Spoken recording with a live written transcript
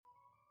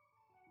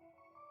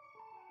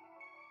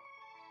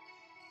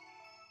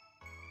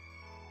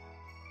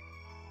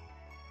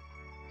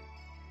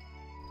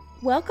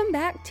Welcome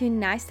back to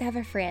Nice to Have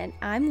a Friend.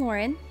 I'm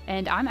Lauren.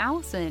 And I'm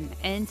Allison,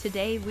 and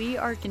today we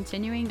are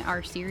continuing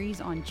our series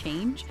on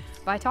change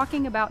by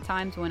talking about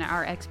times when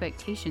our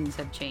expectations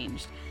have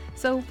changed.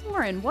 So,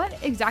 Lauren, what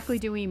exactly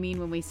do we mean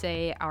when we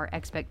say our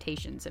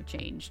expectations have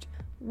changed?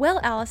 Well,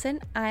 Allison,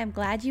 I am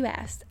glad you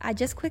asked. I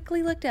just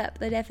quickly looked up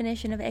the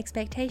definition of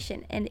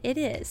expectation, and it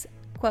is,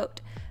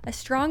 quote, a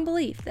strong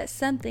belief that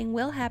something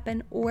will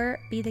happen or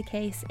be the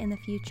case in the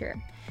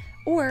future,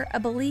 or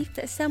a belief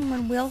that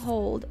someone will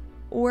hold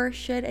or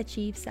should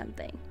achieve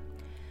something.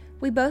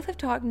 We both have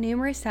talked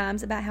numerous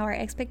times about how our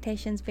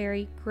expectations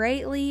vary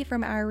greatly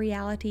from our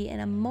reality in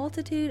a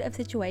multitude of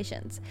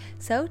situations.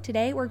 So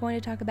today we're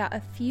going to talk about a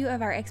few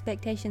of our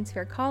expectations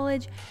for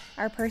college,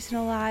 our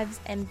personal lives,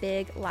 and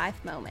big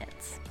life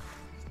moments.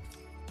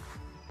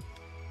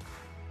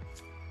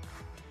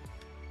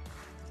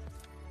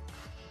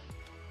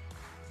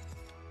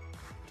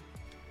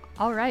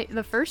 All right,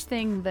 the first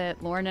thing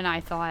that Lauren and I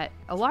thought,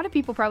 a lot of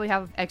people probably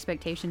have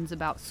expectations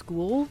about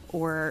school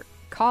or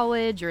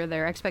college, or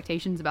their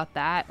expectations about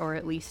that, or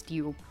at least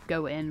you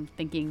go in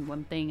thinking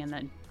one thing and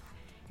then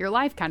your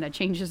life kind of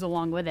changes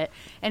along with it.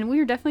 And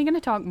we're definitely going to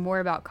talk more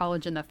about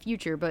college in the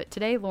future, but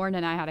today Lauren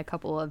and I had a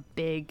couple of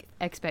big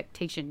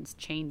expectations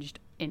changed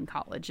in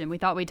college, and we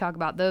thought we'd talk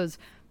about those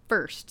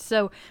first.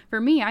 So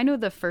for me, I know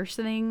the first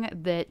thing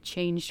that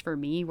changed for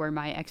me were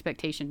my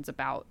expectations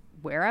about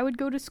where I would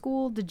go to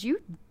school. Did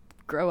you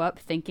grow up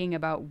thinking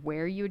about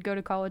where you would go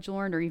to college,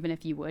 Lauren, or even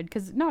if you would?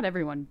 Because not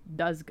everyone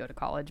does go to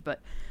college, but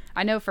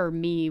I know for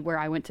me, where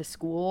I went to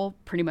school,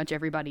 pretty much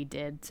everybody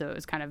did. So it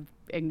was kind of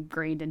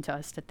ingrained into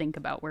us to think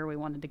about where we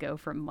wanted to go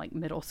from like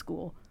middle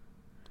school.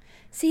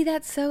 See,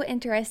 that's so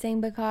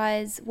interesting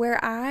because where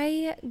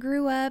I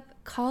grew up,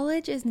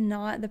 college is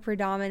not the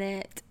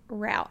predominant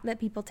route that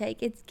people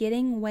take. It's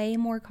getting way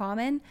more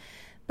common,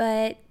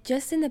 but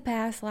just in the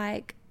past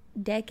like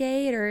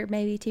decade or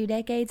maybe 2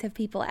 decades have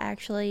people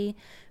actually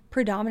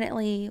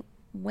predominantly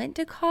went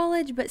to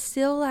college, but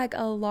still like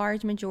a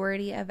large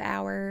majority of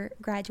our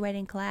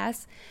graduating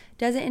class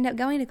doesn't end up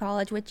going to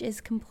college, which is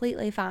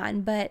completely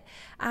fine. But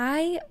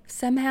I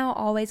somehow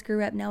always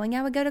grew up knowing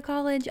I would go to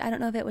college. I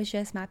don't know if it was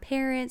just my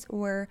parents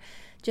or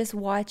just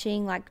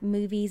watching like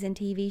movies and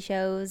TV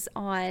shows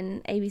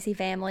on ABC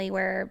Family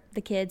where the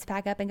kids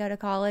pack up and go to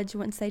college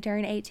once they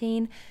turn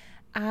 18.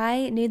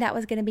 I knew that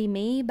was going to be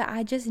me, but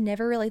I just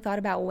never really thought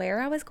about where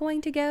I was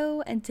going to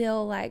go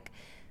until like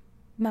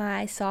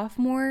my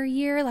sophomore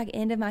year, like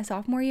end of my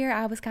sophomore year.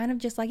 I was kind of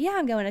just like, yeah,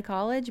 I'm going to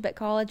college, but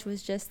college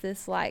was just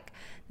this like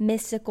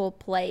mystical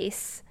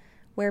place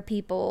where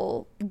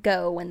people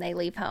go when they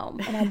leave home.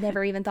 And I'd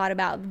never even thought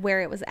about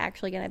where it was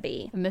actually going to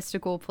be. A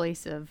mystical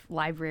place of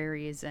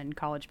libraries and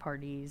college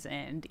parties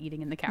and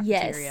eating in the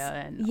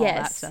cafeteria and all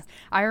that stuff.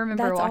 I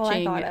remember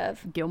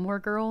watching Gilmore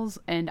Girls,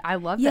 and I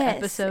loved the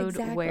episode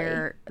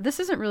where,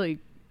 this isn't really,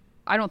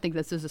 I don't think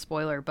this is a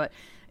spoiler, but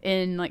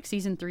in like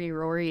season 3,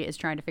 Rory is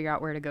trying to figure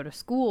out where to go to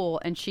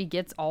school, and she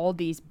gets all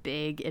these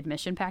big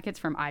admission packets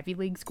from Ivy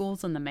League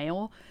schools in the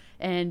mail.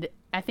 And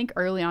I think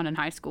early on in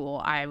high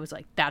school, I was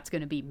like, that's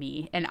going to be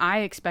me. And I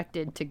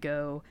expected to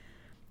go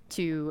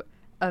to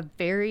a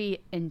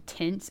very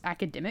intense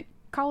academic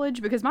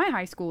college because my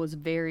high school was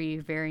very,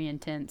 very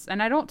intense.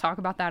 And I don't talk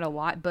about that a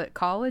lot, but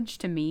college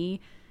to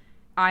me,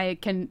 I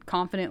can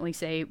confidently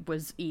say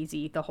was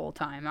easy the whole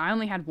time. I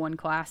only had one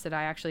class that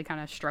I actually kind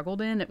of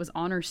struggled in. It was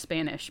honors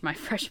Spanish my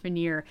freshman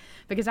year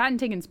because I hadn't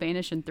taken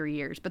Spanish in 3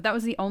 years, but that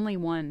was the only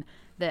one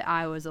that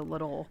I was a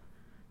little...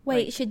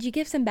 Wait, should you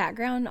give some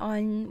background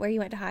on where you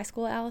went to high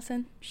school,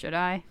 Allison? Should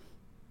I?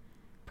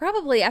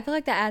 Probably. I feel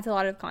like that adds a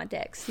lot of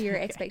context to your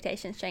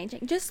expectations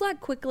changing. Just like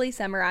quickly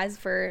summarize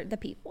for the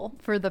people.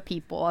 For the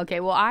people. Okay,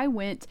 well, I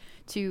went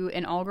to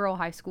an all-girl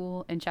high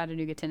school in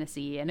Chattanooga,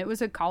 Tennessee, and it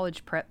was a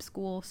college prep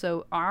school.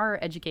 So our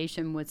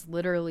education was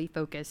literally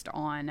focused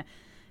on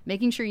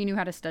making sure you knew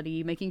how to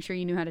study, making sure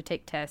you knew how to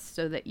take tests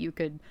so that you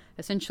could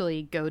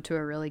essentially go to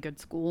a really good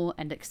school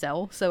and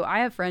excel. So I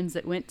have friends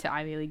that went to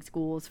Ivy League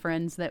schools,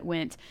 friends that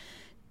went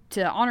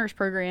to honors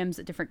programs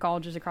at different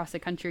colleges across the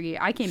country.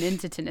 I came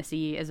into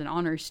Tennessee as an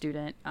honors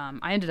student.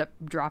 I ended up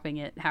dropping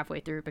it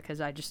halfway through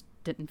because I just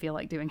didn't feel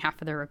like doing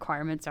half of the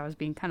requirements. I was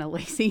being kind of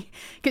lazy.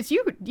 Because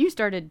you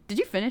started, did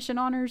you finish in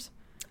honors?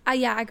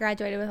 Yeah, I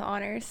graduated with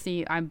honors.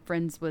 See, I'm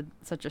friends with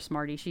such a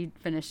smarty. She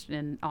finished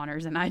in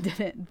honors and I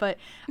didn't. But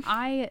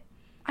I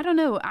don't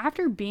know,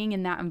 after being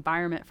in that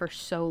environment for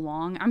so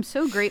long, I'm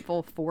so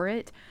grateful for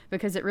it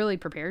because it really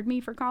prepared me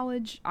for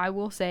college. I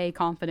will say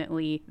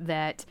confidently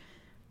that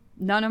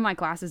none of my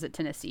classes at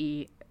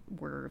Tennessee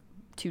were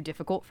too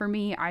difficult for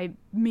me. I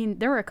mean,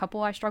 there were a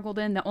couple I struggled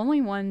in. The only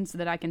ones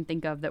that I can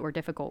think of that were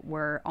difficult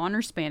were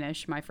honors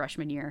Spanish my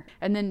freshman year.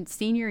 And then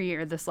senior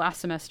year, this last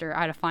semester,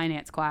 I had a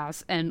finance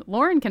class. And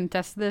Lauren can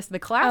test this. The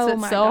class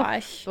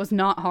itself was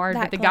not hard,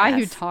 but the guy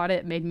who taught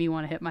it made me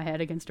want to hit my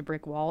head against a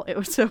brick wall. It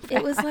was so bad.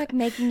 It was like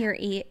making your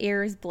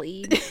ears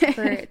bleed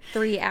for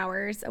 3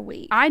 hours a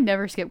week. I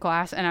never skip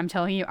class, and I'm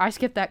telling you, I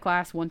skipped that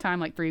class one time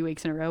like 3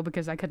 weeks in a row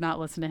because I could not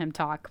listen to him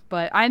talk.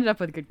 But I ended up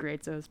with good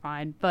grades, so it was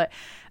fine. But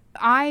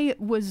I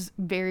was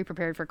very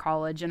prepared for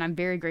college, and I'm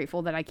very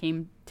grateful that I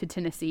came to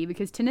Tennessee,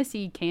 because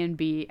Tennessee can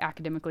be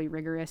academically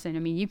rigorous. And I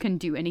mean, you can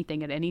do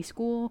anything at any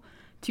school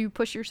to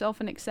push yourself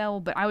and excel,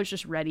 but I was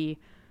just ready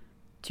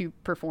to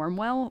perform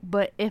well.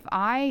 But if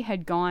I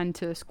had gone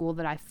to a school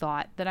that I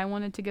thought that I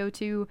wanted to go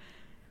to,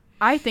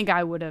 I think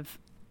I would have,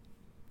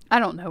 I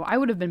don't know, I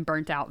would have been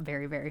burnt out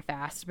very, very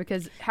fast,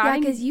 because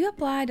because you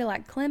applied to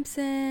like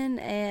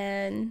Clemson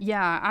and...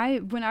 Yeah,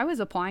 when I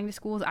was applying to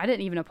schools, I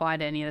didn't even apply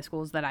to any of the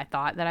schools that I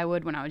thought that I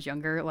would when I was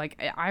younger. Like,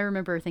 I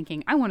remember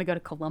thinking, I want to go to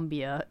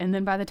Columbia. And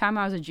then by the time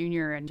I was a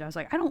junior, and I was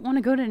like, I don't want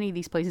to go to any of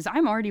these places.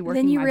 I'm already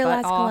working my butt off. Then you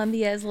realize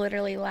Columbia is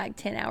literally like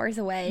 10 hours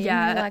away.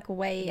 Yeah. And you're like,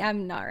 wait,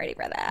 I'm not ready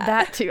for that.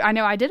 That too. I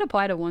know. I did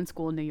apply to one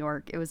school in New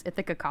York. It was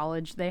Ithaca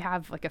College. They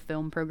have like a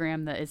film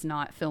program that is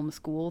not film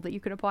school that you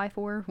could apply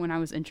for, when I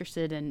was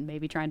interested in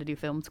maybe trying to do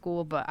film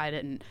school, but I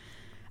didn't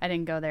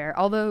go there.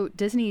 Although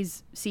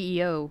Disney's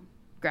CEO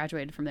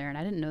graduated from there, and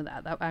I didn't know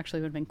that. That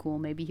actually would have been cool.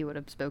 Maybe he would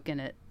have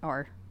spoken at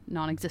our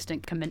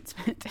non-existent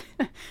commencement.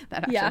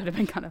 That actually would have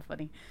been kind of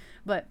funny.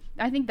 But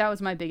I think that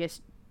was my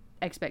biggest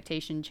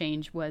expectation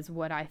change, was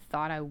what I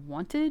thought I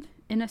wanted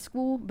in a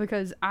school,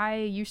 because I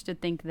used to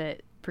think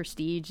that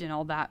prestige and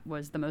all that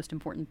was the most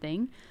important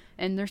thing.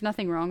 And there's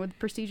nothing wrong with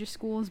prestigious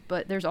schools,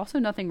 but there's also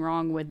nothing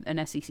wrong with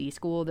an SEC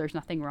school. There's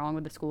nothing wrong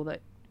with a school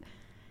that,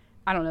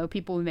 I don't know,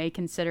 people may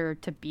consider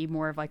to be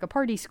more of like a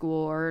party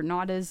school or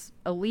not as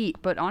elite.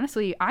 But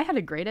honestly, I had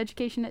a great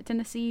education at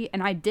Tennessee,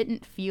 and I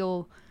didn't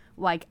feel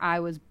like I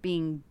was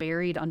being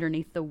buried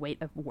underneath the weight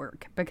of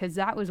work, because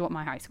that was what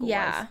my high school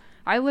was.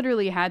 I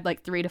literally had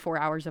like 3 to 4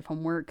 hours of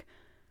homework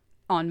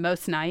on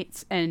most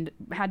nights, and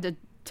had to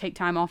take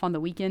time off on the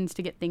weekends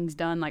to get things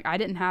done. Like, I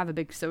didn't have a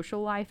big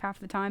social life half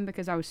the time,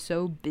 because I was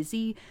so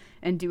busy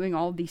and doing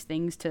all of these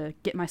things to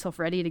get myself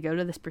ready to go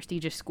to this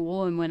prestigious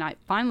school. And when I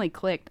finally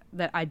clicked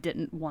that I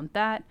didn't want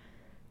that,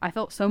 I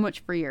felt so much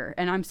freer,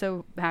 and I'm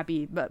so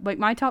happy. But like,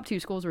 my top 2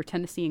 schools were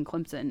Tennessee and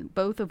Clemson,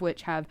 both of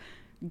which have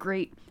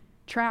great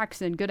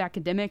tracks and good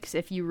academics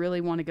if you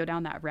really want to go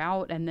down that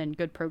route, and then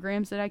good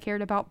programs that I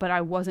cared about. But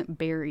I wasn't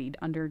buried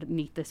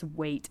underneath this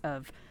weight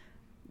of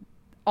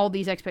all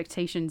these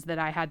expectations that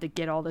I had to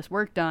get all this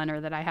work done,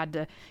 or that I had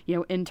to,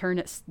 intern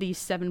at these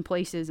 7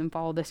 places and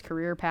follow this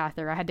career path,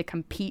 or I had to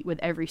compete with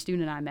every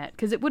student I met,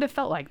 because it would have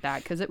felt like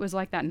that, because it was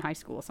like that in high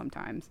school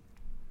sometimes.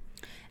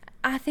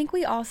 I think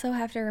we also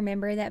have to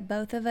remember that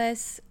both of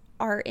us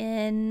are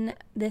in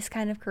this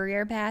kind of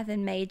career path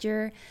and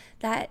major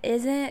that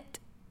isn't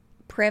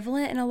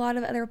prevalent in a lot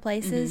of other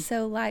places.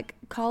 So like,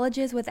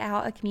 colleges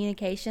without a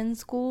communication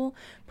school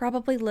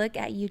probably look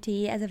at UT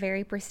as a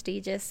very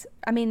prestigious,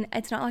 I mean,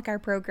 it's not like our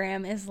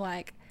program is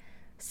like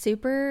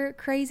super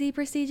crazy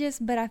prestigious,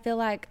 but I feel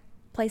like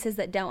places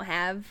that don't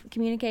have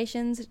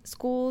communications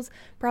schools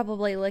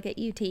probably look at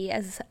UT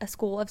as a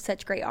school of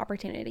such great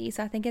opportunity.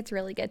 So I think it's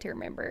really good to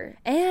remember.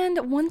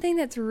 And one thing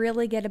that's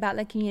really good about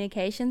the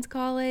communications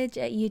college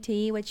at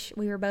UT, which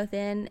we were both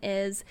in,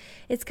 is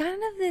it's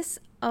kind of this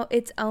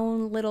its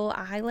own little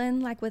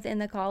island like within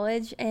the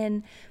college.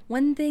 And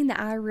one thing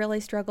that I really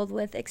struggled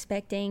with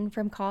expecting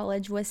from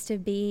college was to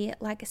be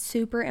like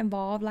super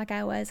involved like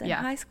I was in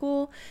high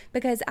school,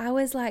 because I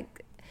was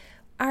like,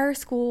 our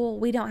school,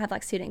 we don't have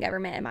like student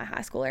government in my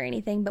high school or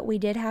anything, but we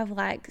did have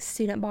like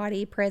student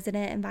body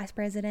president and vice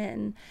president.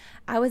 And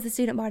I was the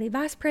student body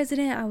vice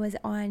president. I was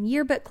on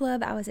yearbook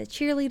club. I was a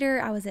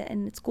cheerleader. I was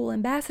a school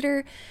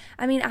ambassador.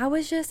 I mean, I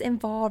was just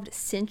involved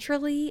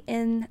centrally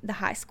in the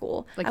high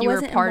school. Like, you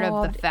were part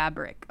of the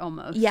fabric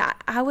almost. Yeah,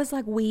 I was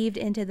like weaved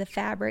into the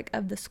fabric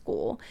of the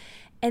school.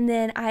 And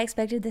then I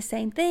expected the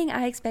same thing.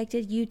 I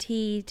expected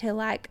UT to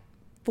like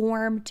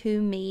form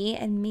to me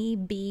and me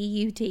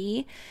be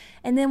UT.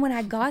 And then when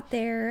I got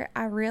there,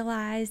 I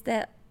realized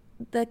that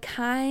the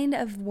kind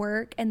of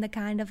work and the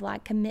kind of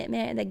like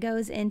commitment that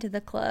goes into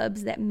the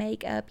clubs that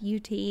make up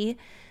UT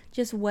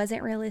just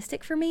wasn't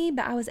realistic for me.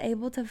 But I was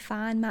able to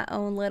find my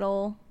own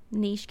little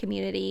niche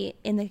community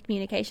in the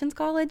communications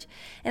college,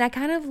 and I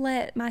kind of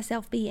let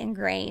myself be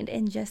ingrained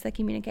in just the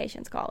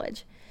communications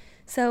college.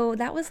 So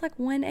that was like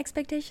one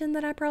expectation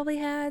that I probably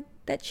had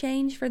that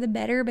changed for the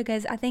better,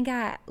 because I think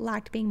I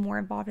liked being more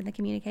involved in the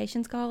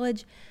communications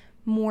college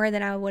more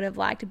than I would have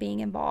liked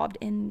being involved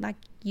in like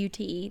UT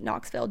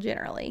Knoxville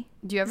generally.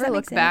 Do you ever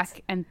look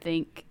back and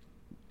think,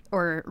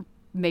 or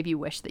maybe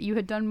wish that you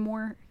had done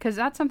more? Because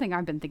that's something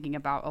I've been thinking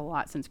about a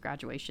lot since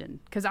graduation,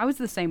 because I was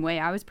the same way.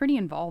 I was pretty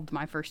involved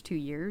my first 2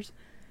 years,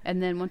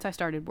 and then once I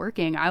started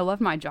working, I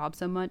loved my job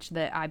so much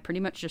that I pretty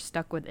much just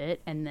stuck with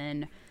it. And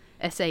then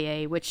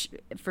SAA, which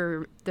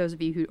for those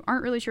of you who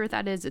aren't really sure what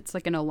that is, it's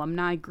like an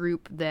alumni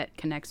group that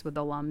connects with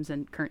alums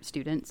and current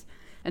students.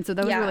 And so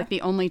those were like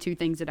the only 2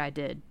 things that I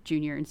did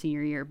junior and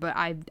senior year. But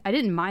I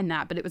didn't mind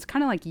that, but it was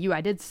kind of like you. I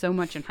did so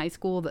much in high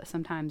school that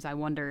sometimes I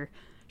wonder,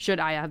 should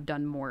I have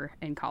done more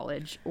in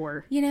college?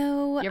 Or you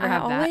ever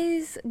have I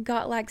always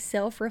got like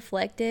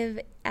self-reflective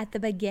at the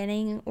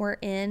beginning or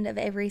end of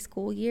every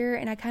school year,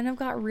 and I kind of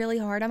got really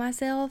hard on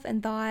myself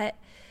and thought,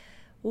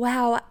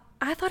 wow,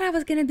 I thought I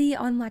was going to be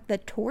on like the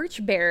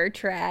torchbearer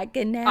track,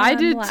 and now I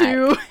did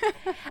too.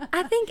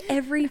 I think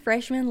every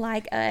freshman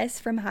like us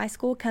from high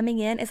school coming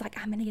in is like,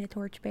 I'm going to get a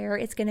torchbearer.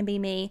 It's going to be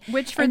me.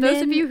 Which for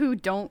those of you who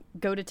don't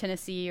go to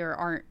Tennessee or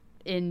aren't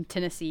in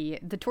Tennessee,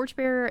 the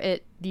torchbearer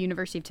at the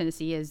University of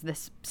Tennessee is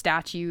this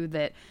statue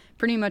that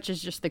pretty much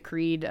is just the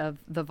creed of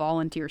the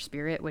volunteer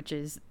spirit, which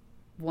is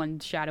one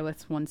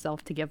shadoweth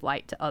oneself to give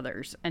light to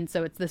others. And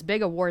so it's this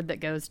big award that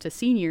goes to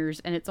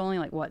seniors, and it's only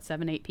like, what,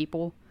 7-8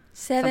 people?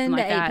 7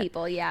 to 8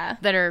 people, yeah.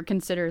 That are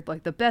considered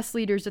like the best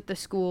leaders at the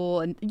school.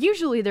 And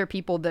usually they're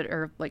people that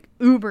are like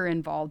uber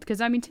involved.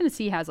 Because I mean,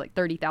 Tennessee has like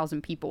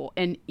 30,000 people.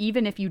 And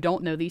even if you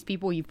don't know these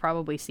people, you've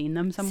probably seen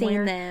them somewhere.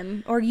 Seen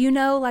them. Or you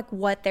know like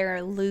what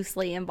they're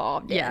loosely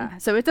involved in. Yeah.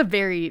 So it's a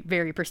very,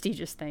 very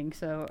prestigious thing.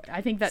 So I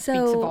think that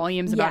speaks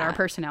volumes about our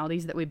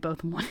personalities that we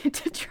both wanted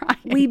to try.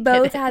 We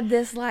both had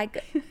this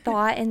like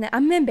thought, and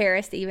I'm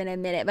embarrassed to even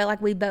admit it, but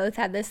like we both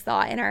had this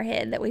thought in our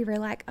head that we were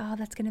like, oh,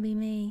 that's going to be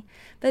me.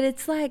 But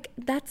it's like,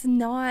 that's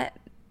not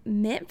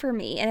meant for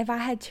me. And if I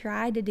had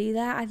tried to do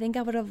that, I think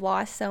I would have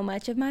lost so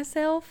much of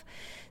myself.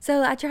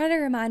 So I try to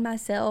remind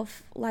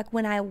myself, like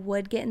when I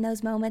would get in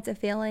those moments of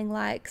feeling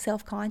like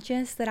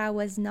self-conscious, that I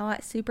was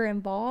not super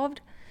involved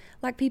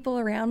like people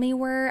around me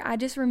were. I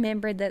just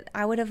remembered that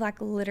I would have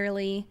like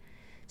literally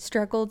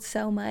struggled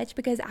so much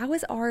because I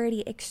was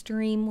already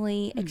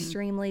extremely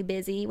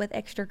busy with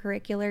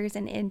extracurriculars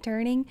and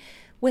interning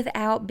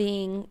without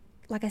being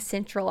like a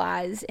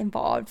centralized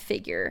involved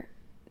figure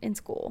in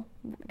school.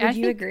 Would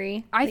you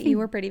agree that you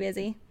were pretty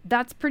busy?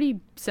 That's pretty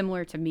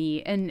similar to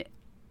me. And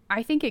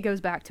I think it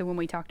goes back to when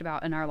we talked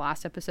about in our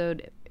last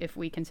episode, if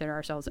we consider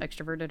ourselves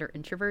extroverted or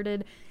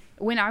introverted.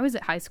 When I was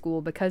at high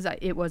school, because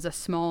it was a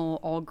small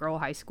all-girl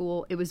high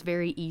school, it was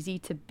very easy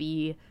to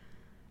be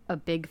a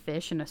big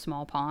fish in a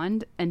small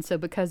pond. And so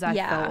because I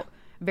felt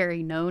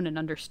very known and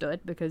understood,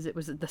 because it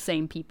was the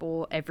same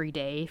people every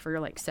day for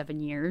like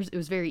 7 years, it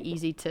was very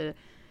easy to,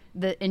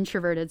 the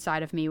introverted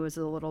side of me was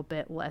a little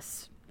bit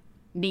less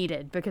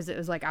needed because it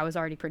was like I was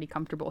already pretty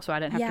comfortable, so I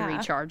didn't have to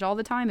recharge all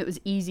the time. It was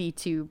easy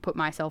to put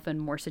myself in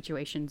more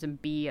situations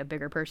and be a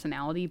bigger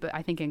personality. But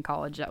I think in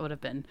college that would have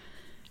been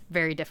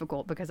very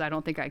difficult because I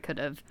don't think I could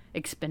have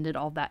expended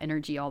all that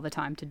energy all the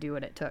time to do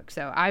what it took.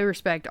 So I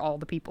respect all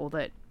the people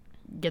that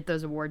get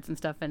those awards and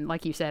stuff, and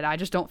like you said, I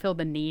just don't feel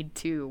the need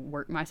to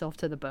work myself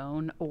to the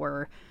bone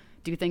or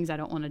do things I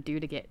don't want to do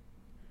to get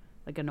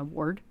like an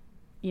award.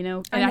 You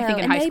know, and I think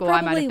in high school I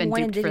might have been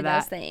duped for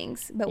that. Those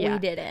things, but we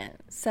didn't.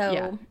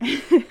 So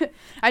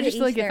I just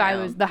feel like if I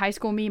was the high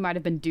school me, might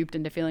have been duped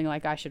into feeling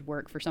like I should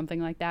work for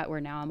something like that. Where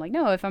now I'm like,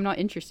 no, if I'm not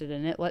interested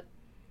in it,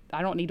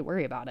 I don't need to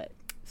worry about it.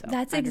 So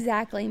that's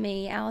exactly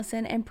me,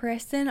 Allison. And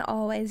Preston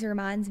always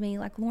reminds me,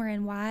 like,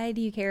 Lauren, why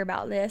do you care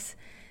about this?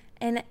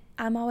 And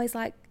I'm always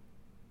like,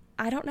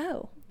 I don't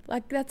know.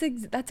 Like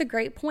that's a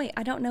great point.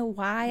 I don't know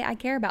why I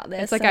care about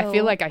this. It's like I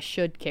feel like I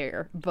should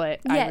care,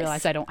 but I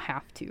realize I don't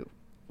have to.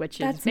 Which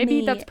is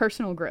that's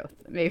personal growth.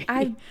 Maybe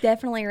I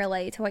definitely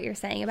relate to what you're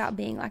saying about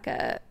being like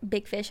a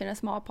big fish in a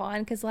small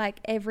pond, because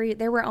like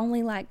there were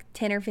only like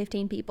 10 or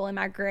 15 people in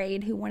my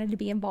grade who wanted to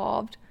be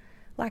involved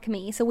like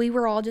me, so we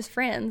were all just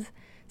friends,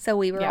 so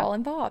we were all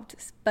involved.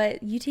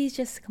 But UT's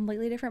just a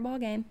completely different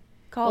ballgame.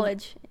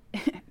 College.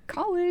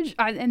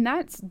 And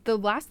that's the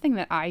last thing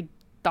that I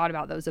thought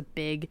about that was a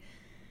big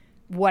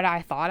what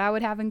I thought I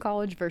would have in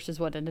college versus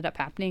what ended up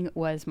happening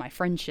was my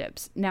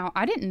friendships. Now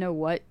I didn't know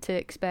what to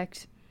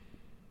expect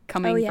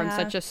coming from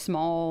such a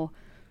small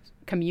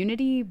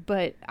community,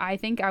 but I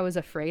think I was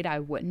afraid I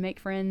wouldn't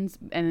make friends,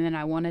 and then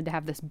I wanted to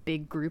have this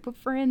big group of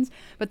friends.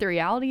 But the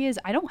reality is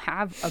I don't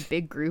have a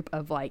big group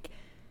of like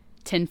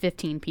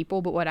 10-15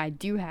 people, but what I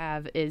do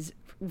have is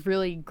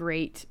really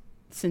great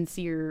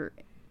sincere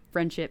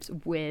friendships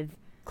with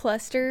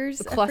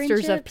clusters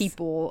of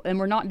people, and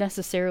we're not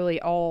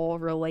necessarily all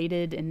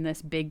related in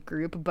this big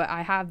group, but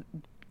I have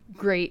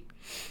great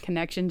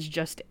connections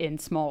just in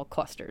small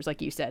clusters.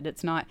 Like you said,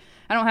 it's not,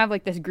 I don't have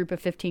like this group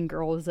of 15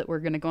 girls that we're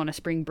going to go on a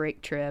spring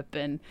break trip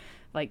and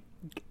like,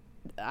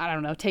 I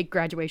don't know, take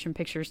graduation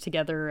pictures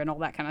together and all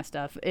that kind of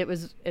stuff.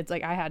 It's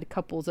like I had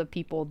couples of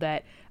people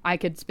that I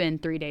could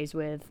spend 3 days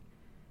with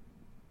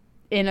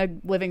in a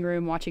living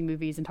room watching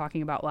movies and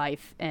talking about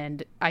life,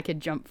 and I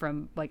could jump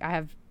from like, I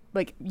have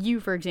like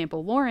you, for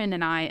example, Lauren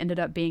and I ended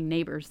up being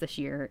neighbors this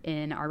year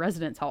in our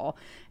residence hall,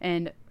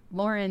 and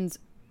Lauren's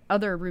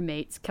other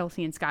roommates,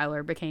 Kelsey and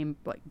Skylar, became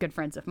like good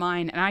friends of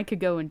mine, and I could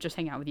go and just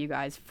hang out with you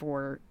guys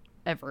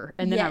forever.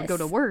 And then I would go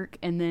to work,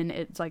 and then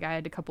it's like I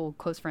had a couple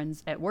close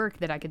friends at work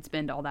that I could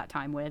spend all that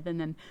time with, and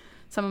then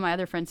some of my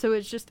other friends. So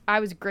it's just,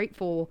 I was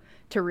grateful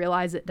to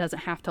realize it doesn't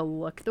have to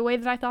look the way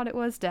that I thought it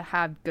was to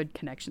have good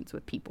connections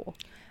with people.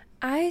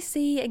 I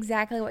see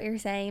exactly what you're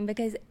saying,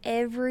 because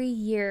every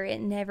year it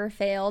never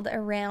failed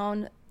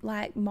around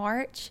like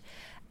March.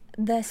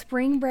 The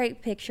spring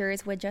break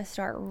pictures would just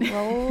start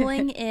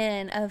rolling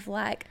in of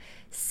like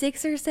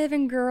 6 or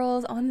 7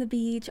 girls on the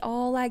beach,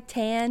 all like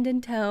tanned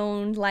and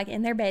toned, like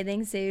in their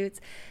bathing suits,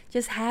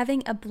 just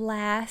having a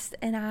blast.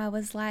 And I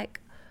was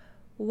like,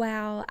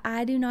 wow,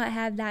 I do not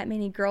have that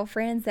many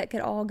girlfriends that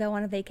could all go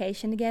on a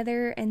vacation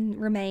together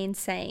and remain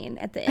sane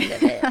at the end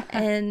of it.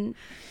 And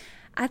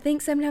I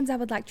think sometimes I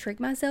would like trick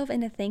myself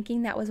into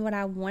thinking that was what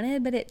I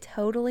wanted, but it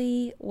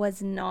totally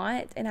was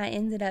not. And I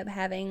ended up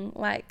having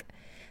like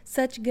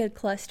such good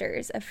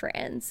clusters of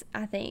friends.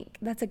 I think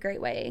that's a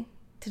great way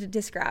to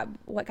describe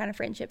what kind of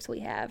friendships we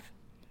have.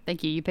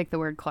 Thank you. You picked the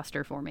word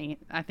cluster for me.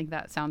 I think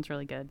that sounds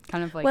really good.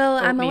 Kind of like well,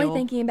 I'm only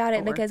thinking about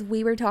it because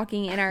we were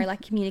talking in our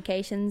like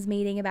communications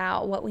meeting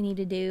about what we need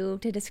to do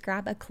to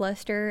describe a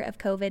cluster of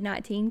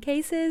COVID-19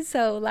 cases.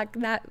 So like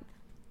that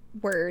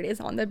word is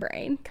on the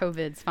brain.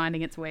 COVID's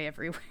finding its way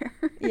everywhere.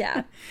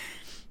 Yeah.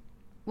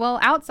 Well,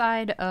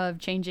 outside of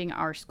changing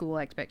our school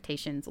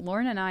expectations,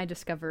 Lauren and I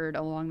discovered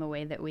along the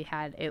way that we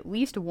had at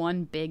least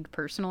one big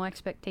personal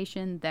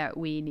expectation that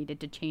we needed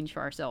to change for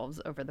ourselves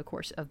over the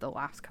course of the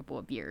last couple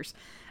of years.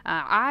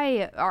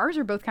 Ours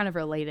are both kind of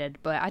related,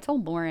 but I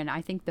told Lauren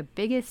I think the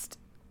biggest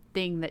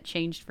thing that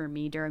changed for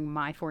me during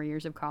my 4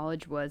 years of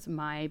college was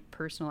my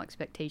personal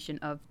expectation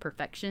of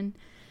perfection.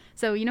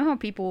 So you know how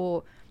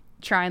people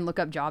try and look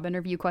up job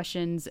interview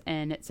questions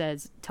and it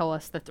says, tell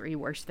us the 3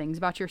 worst things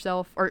about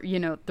yourself, or,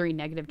 3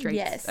 negative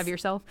traits of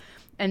yourself.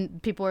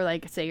 And people are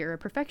like, say you're a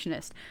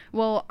perfectionist.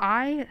 Well,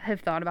 I have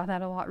thought about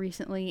that a lot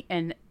recently.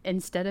 And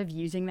instead of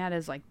using that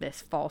as like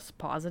this false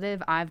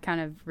positive, I've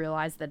kind of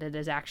realized that it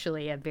is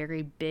actually a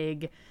very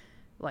big,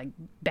 like,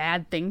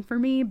 bad thing for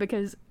me,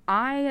 because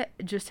I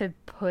just have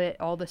put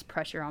all this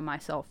pressure on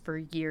myself for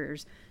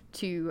years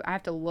I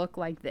have to look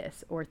like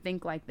this or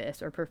think like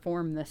this or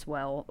perform this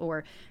well,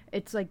 or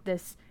it's like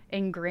this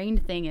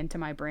ingrained thing into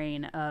my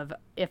brain of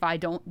if I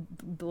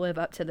don't live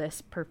up to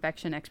this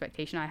perfection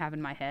expectation I have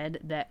in my head,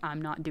 that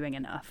I'm not doing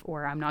enough,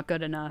 or I'm not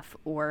good enough,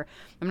 or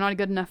I'm not a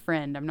good enough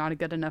friend, I'm not a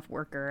good enough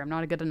worker, I'm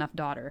not a good enough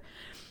daughter.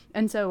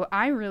 And so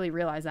I really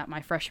realized that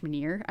my freshman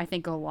year. I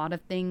think a lot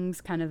of things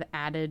kind of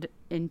added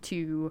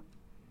into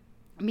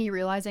me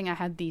realizing I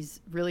had these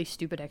really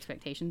stupid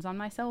expectations on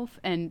myself.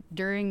 And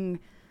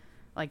during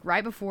like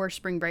right before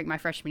spring break my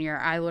freshman year,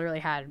 I literally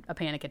had a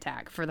panic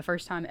attack for the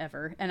first time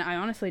ever. And I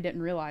honestly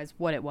didn't realize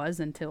what it was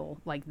until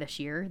like this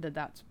year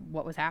that's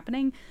what was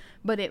happening.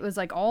 But it was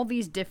like all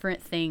these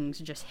different things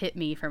just hit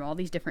me from all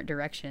these different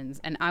directions.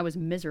 And I was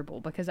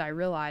miserable because I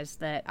realized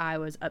that I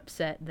was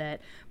upset that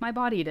my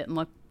body didn't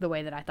look the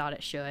way that I thought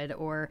it should.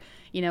 Or,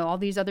 all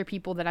these other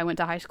people that I went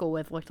to high school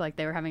with looked like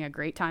they were having a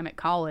great time at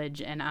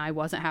college. And I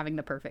wasn't having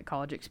the perfect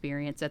college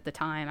experience at the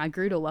time. I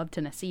grew to love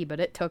Tennessee,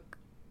 but it took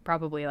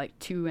probably like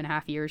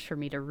 2.5 years for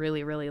me to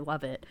really, really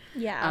love it.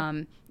 Yeah.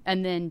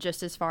 And then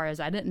just as far as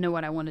I didn't know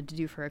what I wanted to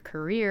do for a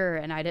career,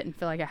 and I didn't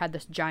feel like I had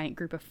this giant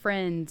group of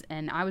friends,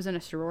 and I was in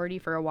a sorority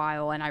for a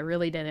while and I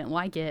really didn't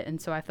like it.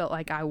 And so I felt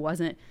like I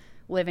wasn't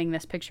living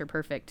this picture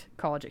perfect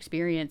college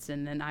experience.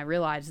 And then I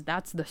realized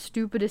that's the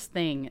stupidest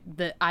thing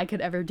that I could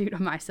ever do to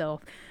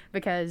myself,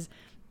 because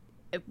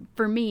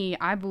for me,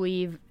 I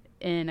believe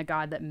in a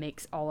God that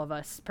makes all of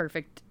us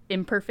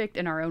imperfect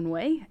in our own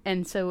way.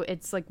 And so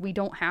it's like we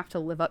don't have to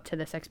live up to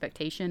this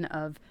expectation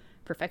of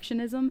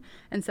perfectionism.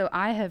 And so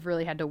I have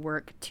really had to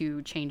work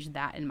to change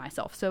that in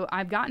myself. So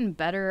I've gotten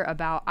better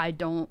about, I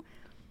don't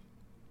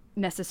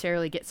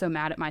necessarily get so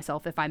mad at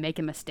myself if I make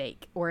a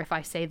mistake or if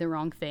I say the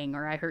wrong thing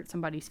or I hurt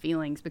somebody's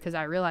feelings, because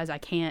I realize I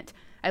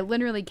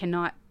literally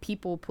cannot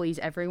people please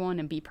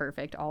everyone and be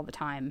perfect all the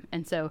time.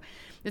 And so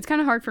it's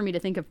kind of hard for me to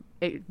think of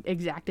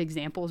exact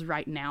examples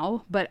right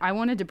now, but I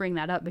wanted to bring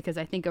that up because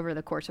I think over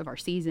the course of our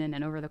season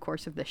and over the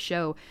course of the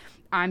show,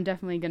 I'm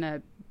definitely going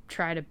to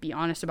try to be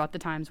honest about the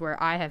times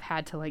where I have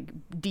had to like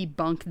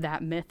debunk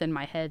that myth in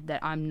my head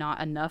that I'm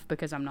not enough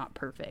because I'm not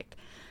perfect.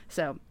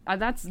 So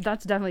that's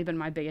definitely been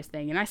my biggest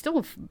thing. And I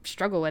still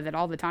struggle with it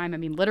all the time. I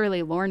mean,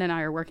 literally, Lauren and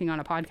I are working on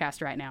a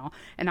podcast right now.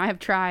 And I have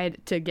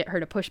tried to get her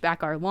to push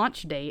back our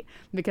launch date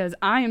because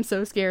I am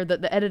so scared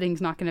that the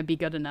editing's not going to be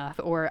good enough,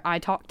 or I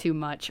talk too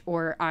much,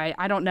 or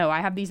I don't know.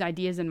 I have these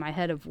ideas in my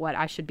head of what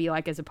I should be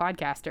like as a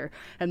podcaster.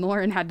 And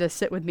Lauren had to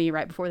sit with me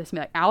right before this and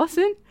be like,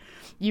 Allison,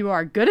 you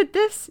are good at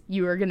this.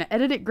 You are going to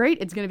edit it great.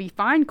 It's going to be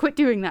fine. Quit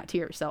doing that to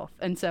yourself.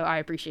 And so I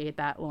appreciate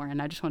that,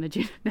 Lauren. I just wanted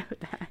you to know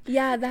that.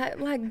 Yeah,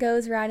 that like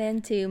goes right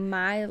into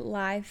my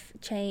life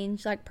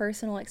change, like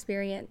personal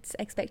experience,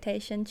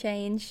 expectation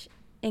change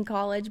in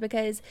college,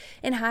 because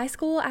in high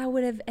school I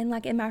would have, and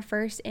like in my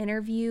first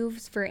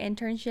interviews for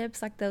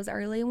internships, like those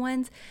early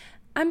ones,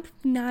 I'm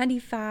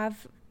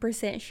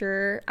 95%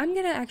 sure, I'm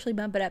going to actually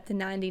bump it up to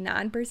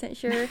 99%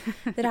 sure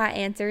that I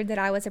answered that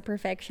I was a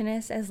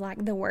perfectionist as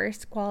like the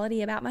worst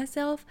quality about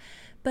myself.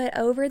 But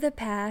over the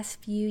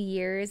past few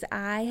years,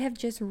 I have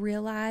just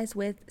realized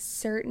with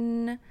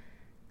certain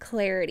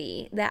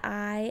clarity that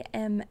I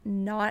am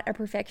not a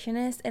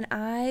perfectionist, and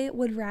I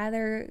would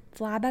rather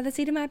fly by the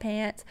seat of my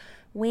pants,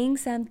 wing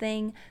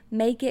something,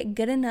 make it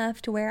good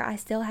enough to where I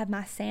still have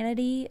my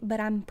sanity, but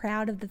I'm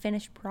proud of the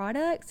finished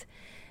product,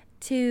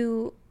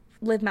 to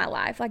live my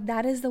life. Like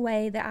that is the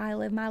way that I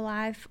live my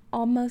life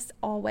almost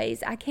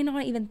always. I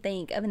cannot even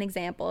think of an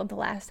example of the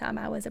last time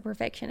I was a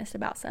perfectionist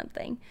about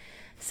something.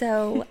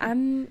 So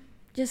I'm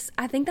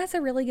I think that's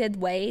a really good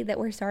way that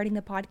we're starting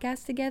the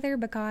podcast together,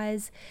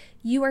 because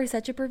you are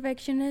such a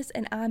perfectionist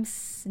and I'm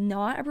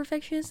not a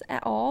perfectionist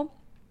at all.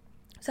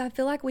 So I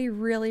feel like we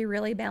really,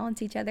 really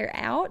balance each other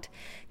out,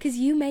 because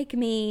you make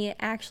me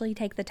actually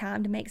take the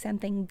time to make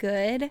something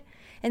good,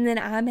 and then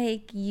I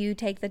make you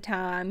take the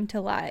time to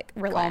like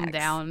relax. Calm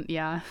down,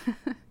 yeah.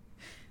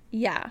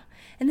 Yeah.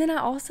 And then I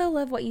also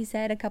love what you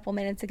said a couple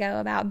minutes ago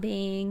about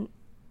being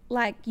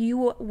like,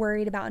 you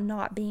worried about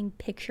not being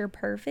picture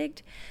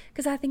perfect,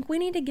 because I think we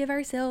need to give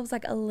ourselves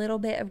like a little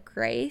bit of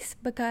grace,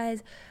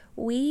 because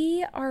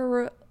we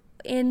are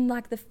in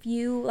like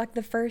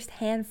the first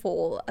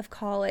handful of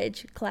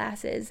college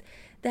classes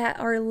that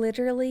are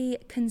literally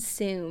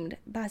consumed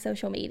by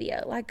social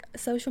media. Like,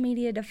 social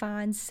media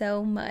defines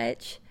so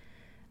much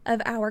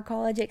of our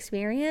college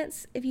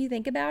experience, if you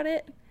think about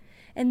it.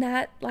 And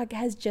that like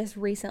has just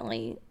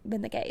recently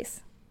been the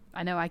case.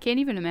 I know. I can't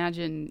even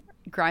imagine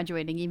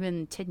graduating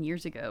even 10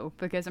 years ago,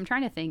 because I'm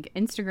trying to think.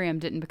 Instagram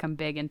didn't become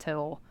big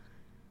until,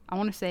 I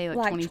want to say like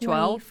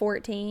 2012.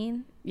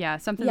 2014. Yeah,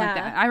 something like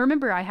that. I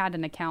remember I had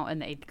an account in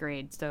the 8th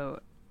grade, so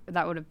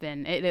that would have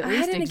been, it at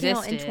least existed. I had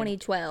an account in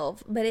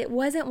 2012, but it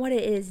wasn't what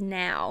it is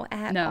now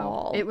at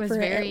all. It was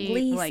very, at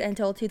least like,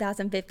 until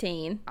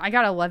 2015. I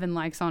got 11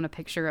 likes on a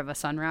picture of a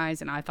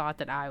sunrise, and I thought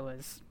that I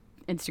was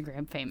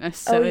Instagram famous.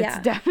 So it's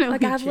definitely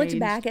like, I've changed. looked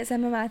back at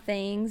some of my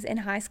things in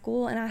high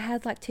school, and I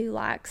had like 2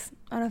 likes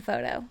on a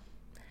photo.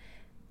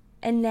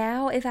 And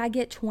now if I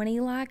get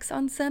 20 likes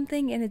on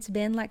something and it's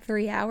been like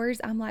 3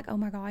 hours, I'm like, oh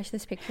my gosh,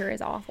 this picture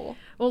is awful.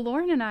 Well,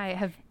 Lauren and I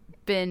have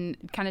been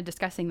kind of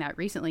discussing that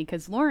recently,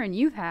 because Lauren,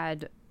 you've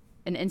had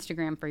an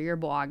Instagram for your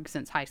blog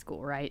since high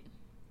school, right?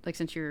 Like,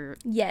 since you're...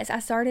 Yes, I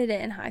started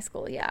it in high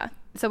school, yeah.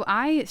 So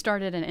I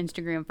started an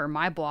Instagram for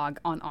my blog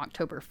on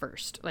October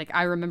 1st. Like,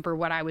 I remember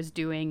what I was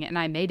doing, and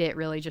I made it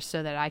really just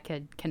so that I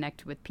could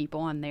connect with people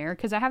on there,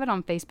 because I have it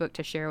on Facebook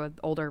to share with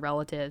older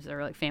relatives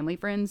or like family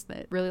friends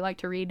that really like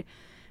to read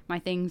my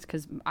things,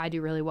 because I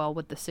do really well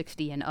with the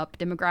 60 and up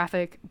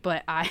demographic.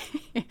 But I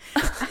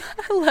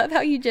love how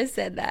you just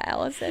said that,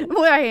 Allison.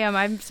 Well, I am.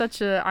 I am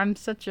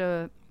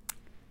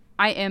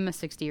a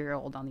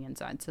 60-year-old on the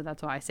inside, so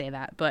that's why I say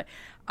that. But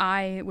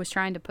I was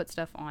trying to put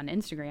stuff on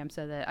Instagram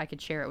so that I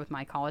could share it with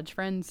my college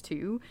friends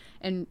too.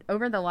 And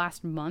over the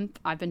last month,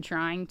 I've been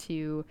trying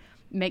to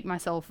make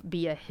myself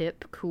be a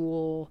hip,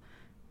 cool,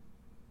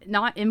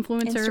 not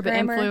influencer, but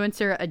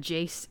influencer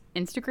adjacent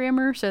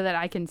Instagrammer, so that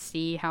I can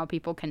see how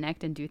people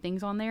connect and do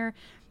things on there.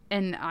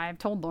 And I've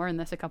told Lauren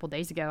this a couple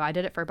days ago. I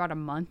did it for about a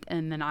month,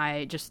 and then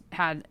I just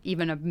had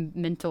even a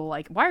mental,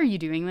 like, why are you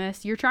doing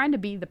this? You're trying to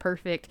be the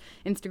perfect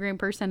Instagram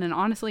person. And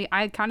honestly,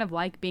 I kind of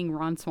like being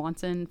Ron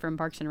Swanson from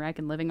Parks and Rec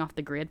and living off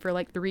the grid for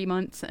like 3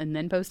 months and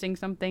then posting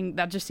something.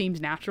 That just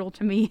seems natural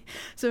to me.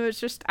 So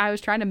it's just, I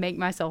was trying to make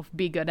myself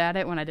be good at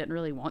it when I didn't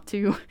really want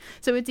to.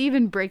 So it's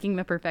even breaking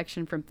the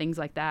perfection from things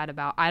like that,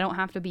 about I don't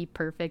have to be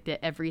perfect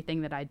at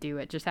everything that I do.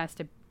 It just has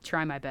to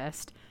try my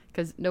best,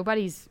 because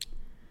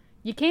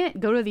you can't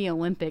go to the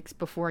Olympics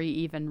before you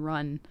even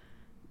run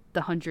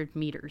the 100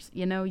 meters.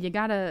 You know, you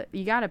gotta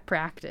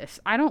practice.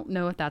 I don't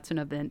know if that's an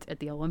event at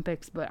the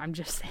Olympics, but I'm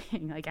just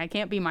saying, like, I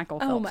can't be Michael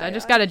Phelps. I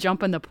just gotta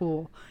jump in the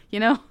pool, you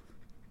know?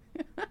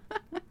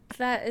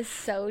 That is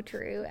so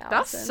true, Allison.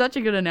 That's such a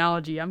good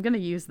analogy. I'm gonna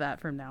use that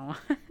from now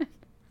on.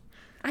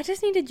 I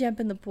just need to jump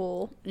in the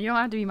pool. You don't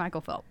have to be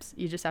Michael Phelps.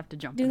 You just have to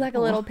jump in the pool. Do like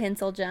a little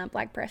pencil jump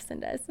like Preston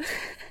does.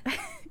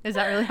 Is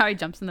that really how he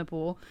jumps in the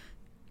pool?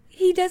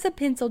 He does a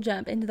pencil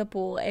jump into the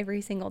pool every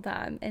single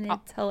time, and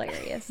it's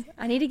hilarious.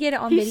 I need to get it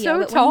on He's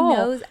video. So tall. When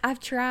he knows, I've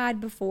tried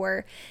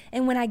before,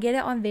 and when I get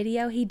it on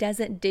video, he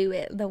doesn't do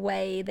it the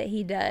way that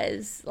he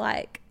does.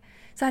 Like,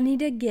 so I need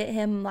to get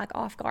him like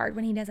off guard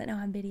when he doesn't know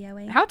I'm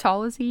videoing. How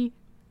tall is he?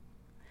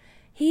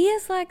 He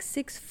is like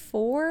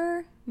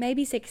 6'4",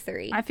 maybe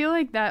 6'3". I feel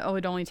like that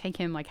would only take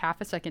him like half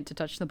a second to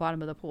touch the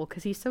bottom of the pool,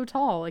 because he's so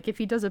tall. Like, if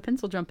he does a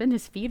pencil jump in,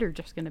 his feet are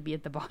just going to be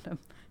at the bottom.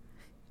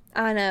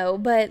 I know,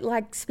 but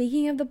like,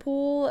 speaking of the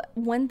pool,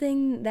 one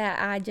thing that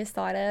I just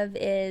thought of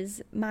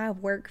is my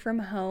work from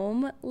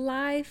home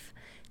life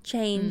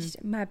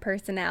changed my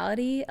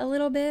personality a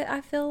little bit,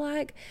 I feel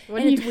like.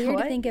 It's weird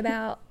to think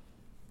about.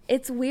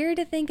 It's weird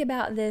to think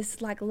about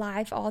this like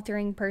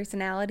life-altering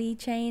personality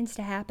change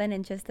to happen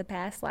in just the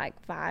past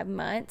like 5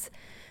 months.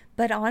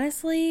 But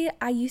honestly,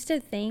 I used to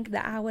think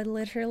that I would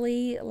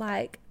literally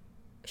like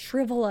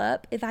shrivel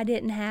up if I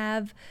didn't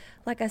have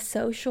like a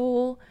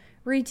social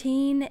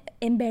routine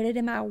embedded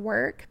in my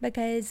work,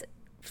 because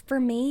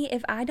for me,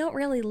 if I don't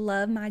really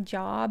love my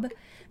job,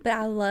 but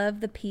I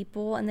love the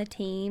people and the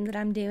team that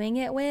I'm doing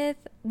it with,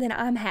 then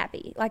I'm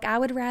happy. Like, I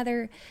would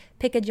rather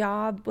pick a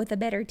job with a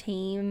better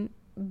team,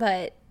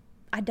 but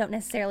I don't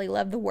necessarily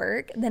love the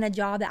work, than a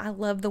job that I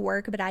love the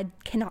work, but I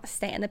cannot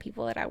stand the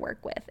people that I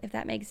work with, if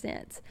that makes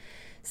sense.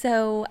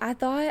 So I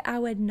thought I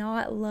would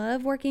not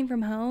love working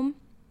from home.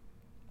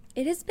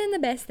 It has been the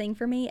best thing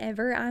for me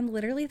ever. I'm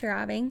literally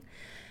thriving.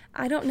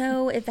 I don't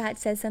know if that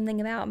says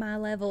something about my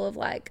level of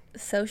like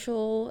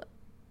social,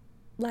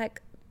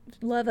 like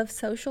love of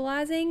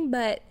socializing,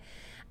 but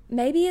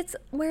maybe it's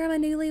where I'm a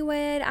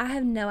newlywed. I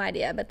have no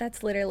idea, but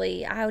that's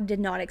literally, I did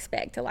not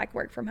expect to like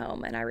work from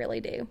home, and I really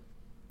do.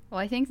 Well,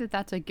 I think that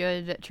that's a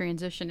good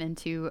transition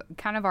into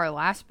kind of our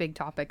last big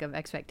topic of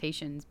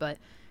expectations, but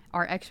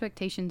our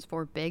expectations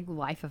for big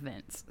life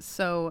events.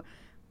 So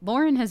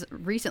Lauren has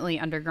recently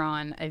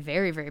undergone a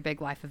very, very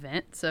big life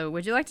event. So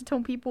would you like to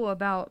tell people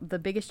about the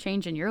biggest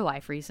change in your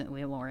life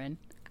recently, Lauren?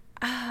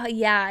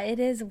 Yeah, it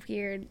is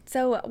weird.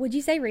 So would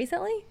you say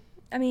recently?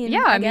 I mean,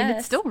 yeah, I mean,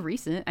 it's still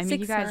recent. I mean,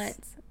 6 you guys,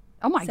 months.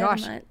 Oh my 7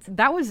 gosh, months.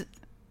 that was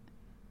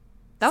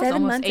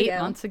almost 8 ago.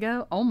 months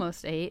ago.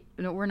 Almost 8.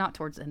 No, we're not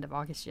towards the end of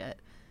August yet.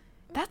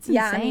 That's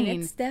yeah, insane. I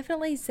mean, it's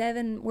definitely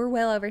 7. We're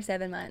well over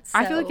 7 months. So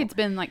I feel like it's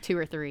been like 2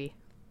 or 3.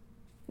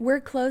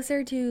 We're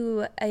closer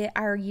to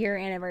our year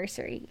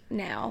anniversary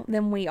now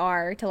than we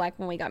are to like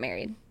when we got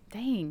married.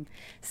 Dang.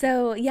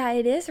 So yeah,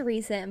 it is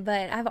recent,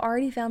 but I've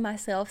already found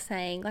myself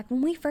saying, like,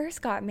 when we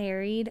first got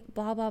married,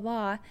 blah blah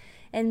blah,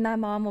 and my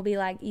mom will be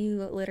like,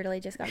 "You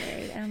literally just got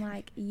married," and I'm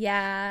like,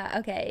 "Yeah,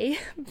 okay."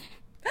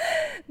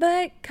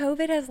 But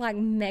COVID has like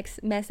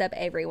messed up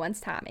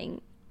everyone's timing,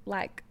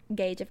 like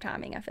gauge of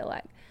timing, I feel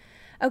like.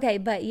 Okay,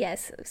 but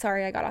yes,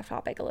 sorry I got off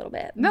topic a little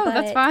bit. No, but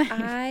that's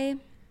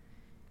fine.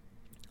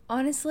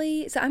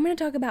 Honestly, so I'm going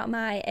to talk about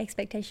my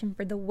expectation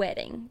for the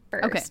wedding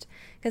first,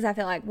 because I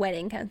feel like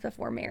wedding comes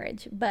before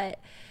marriage. But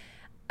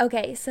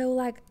okay, so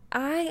like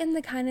I am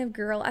the kind of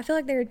girl, I feel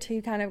like there are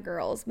 2 kind of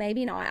girls,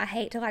 maybe not. I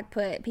hate to like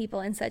put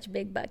people in such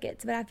big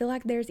buckets, but I feel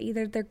like there's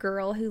either the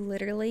girl who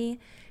literally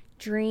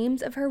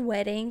dreams of her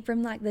wedding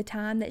from like the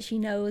time that she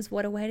knows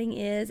what a wedding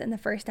is and the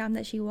first time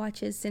that she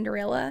watches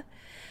Cinderella.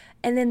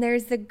 And then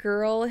there's the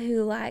girl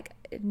who like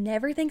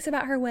never thinks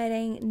about her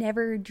wedding,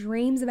 never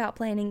dreams about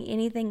planning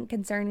anything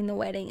concerning the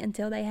wedding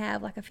until they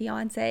have like a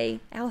fiance.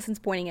 Allison's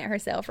pointing at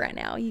herself right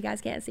now. You guys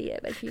can't see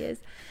it, but she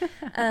is.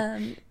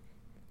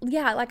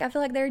 Yeah, like I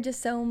feel like there are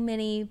just so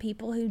many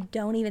people who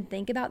don't even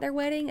think about their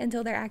wedding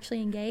until they're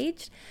actually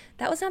engaged.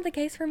 That was not the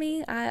case for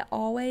me. I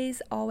always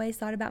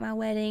thought about my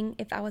wedding.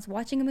 If I was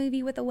watching a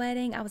movie with a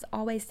wedding, I was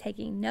always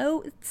taking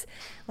notes,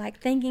 like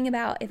thinking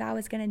about if I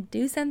was going to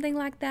do something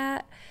like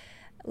that.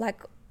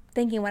 Like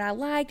thinking what I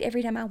liked.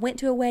 Every time I went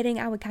to a wedding,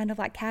 I would kind of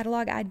like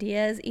catalog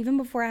ideas even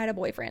before I had a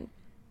boyfriend.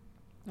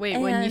 Wait,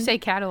 when you say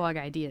catalog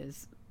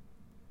ideas,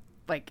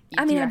 like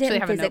I mean, I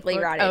didn't physically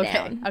write it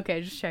down.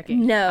 Okay, just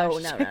checking.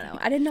 No.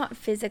 I did not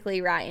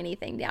physically write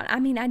anything down. I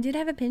mean, I did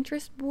have a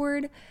Pinterest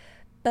board,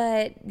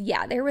 but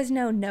yeah, there was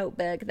no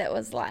notebook that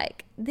was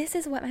like, this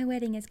is what my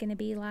wedding is going to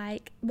be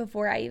like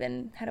before I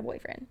even had a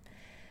boyfriend.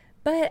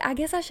 But I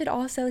guess I should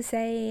also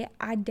say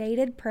I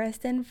dated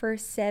Preston for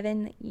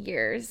 7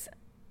 years.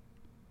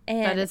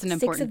 And that is an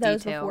important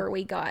detail.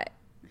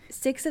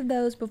 6 of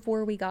those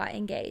before we got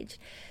engaged.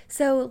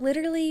 So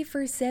literally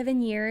for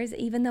 7 years,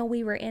 even though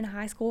we were in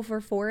high school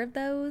for 4 of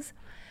those,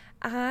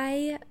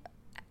 I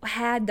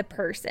had the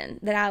person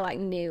that I like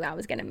knew I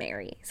was going to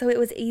marry. So it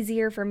was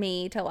easier for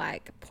me to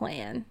like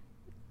plan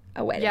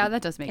a wedding. Yeah,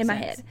 that does make sense. In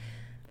my head.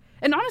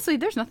 And honestly,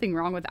 there's nothing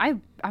wrong with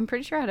I'm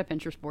pretty sure I had a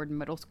Pinterest board in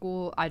middle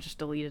school. I just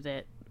deleted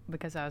it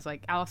because I was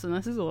like, Allison,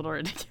 this is a little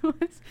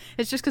ridiculous.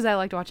 It's just because I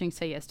liked watching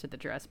Say Yes to the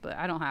Dress, but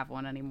I don't have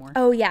one anymore.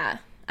 Oh, yeah.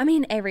 I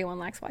mean, everyone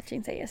likes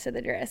watching Say Yes to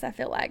the Dress, I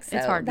feel like. So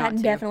it's hard not to.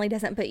 That definitely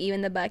doesn't put you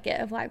in the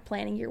bucket of like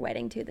planning your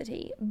wedding to the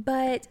T.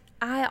 But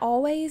I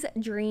always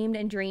dreamed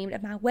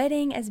of my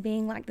wedding as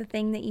being like the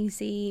thing that you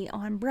see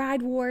on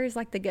Bride Wars,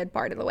 like the good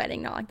part of the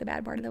wedding, not like the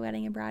bad part of the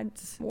wedding in Bride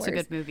Wars. It's a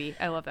good movie.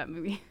 I love that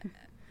movie.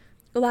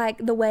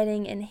 Like the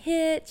wedding in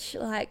Hitch,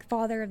 like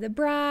Father of the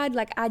Bride.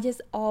 Like I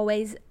just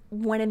always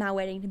wanted my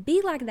wedding to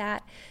be like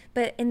that.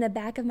 But in the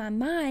back of my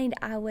mind,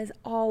 I was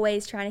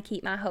always trying to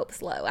keep my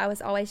hopes low. I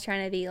was always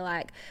trying to be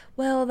like,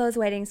 well, those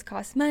weddings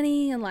cost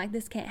money and like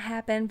this can't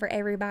happen for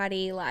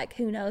everybody. Like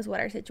who knows what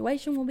our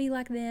situation will be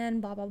like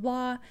then, blah, blah,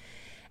 blah.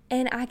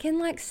 And I can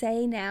like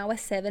say now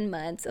with 7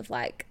 months of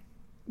like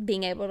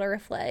being able to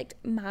reflect,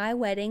 my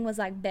wedding was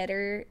like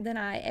better than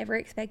I ever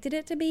expected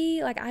it to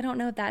be. Like I don't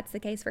know if that's the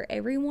case for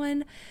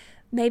everyone.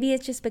 Maybe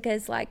it's just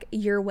because like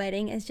your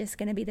wedding is just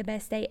going to be the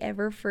best day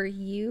ever for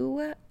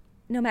you,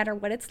 no matter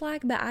what it's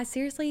like. But I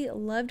seriously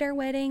loved our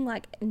wedding.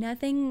 Like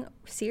nothing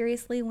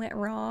seriously went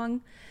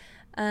wrong.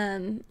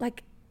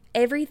 Like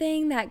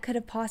everything that could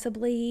have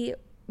possibly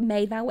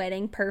made my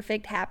wedding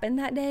perfect happened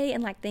that day.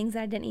 And like things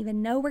that I didn't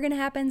even know were going to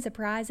happen,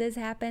 surprises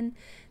happened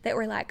that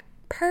were like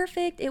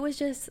perfect. It was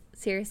just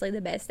seriously the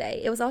best day.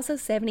 It was also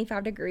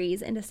 75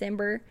 degrees in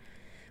December,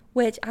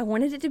 which I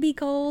wanted it to be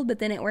cold, but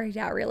then it worked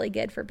out really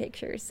good for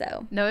pictures.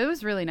 So no, it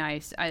was really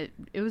nice.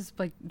 It was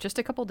like just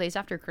a couple days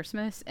after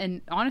Christmas,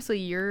 and honestly,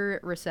 your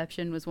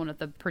reception was one of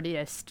the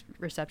prettiest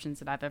receptions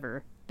that I've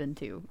ever been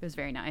to. It was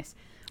very nice.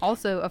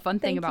 Also, a fun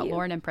thing about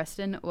Lauren and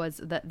Preston was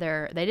that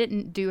they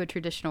didn't do a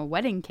traditional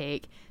wedding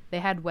cake. They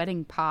had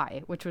wedding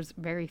pie, which was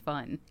very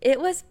fun.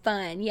 It was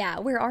fun. Yeah,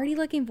 we're already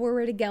looking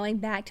forward to going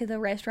back to the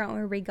restaurant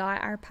where we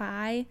got our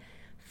pie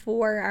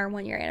for our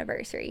 1-year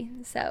anniversary.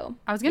 So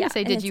I was gonna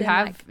say, do you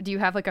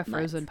have like a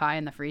frozen pie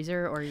in the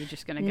freezer, or are you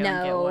just gonna go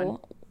and get one?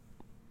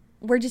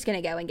 We're just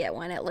gonna go and get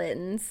one at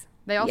Litton's.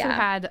 They also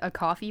had a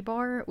coffee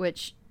bar,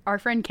 which our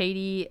friend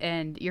Katie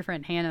and your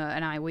friend Hannah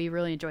and I, we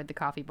really enjoyed the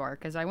coffee bar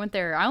because I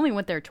only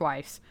went there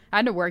twice. I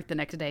had to work the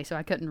next day, so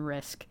I couldn't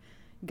risk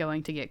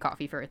going to get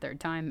coffee for a third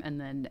time and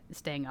then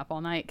staying up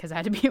all night because I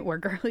had to be at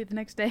work early the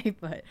next day,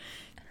 but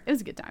it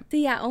was a good time. So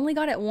yeah, I only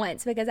got it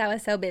once because I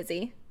was so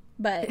busy.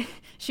 But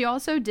she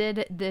also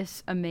did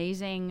this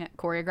amazing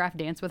choreographed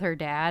dance with her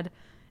dad,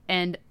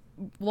 and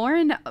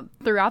Lauren,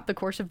 throughout the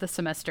course of the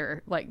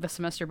semester, like the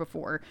semester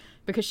before,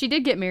 because she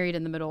did get married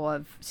in the middle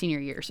of senior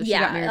year, so she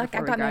got married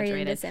before we graduated.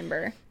 Married in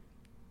December.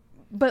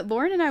 But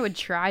Lauren and I would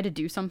try to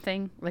do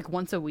something like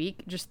once a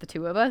week, just the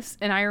two of us.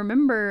 And I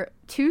remember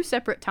 2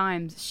 separate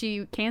times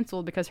she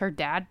canceled because her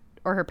dad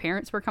or her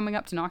parents were coming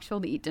up to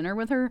Knoxville to eat dinner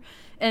with her.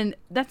 And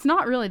that's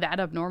not really that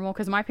abnormal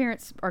because my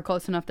parents are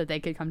close enough that they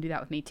could come do that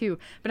with me too.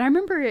 But I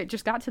remember it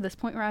just got to this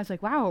point where I was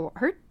like, wow,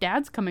 her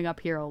dad's coming up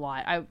here a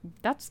lot.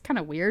 That's kind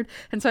of weird.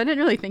 And so I didn't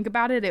really think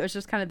about it. It was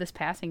just kind of this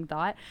passing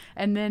thought.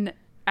 And then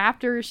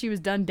after she was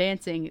done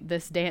dancing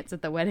this dance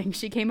at the wedding,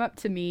 she came up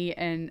to me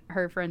and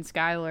her friend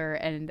Skylar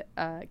and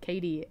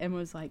Katie and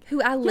was like,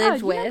 who I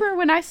lived with. Remember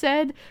when I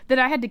said that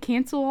I had to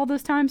cancel all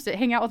those times to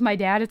hang out with my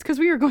dad? It's because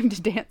we were going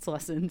to dance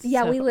lessons.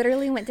 Yeah, we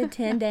literally went to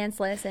 10 dance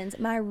lessons.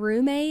 My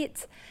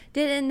roommates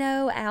didn't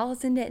know.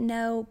 Allison didn't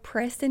know.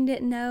 Preston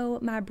didn't know.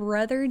 My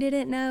brother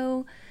didn't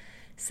know.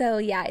 So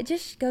yeah, it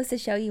just goes to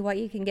show you what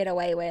you can get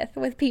away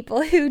with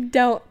people who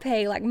don't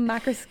pay like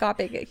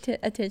microscopic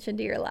attention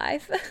to your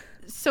life.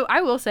 So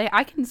I will say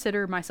I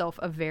consider myself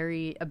a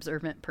very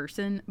observant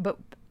person, but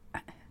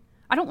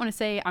I don't want to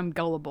say I'm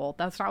gullible.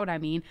 That's not what I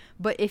mean.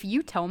 But if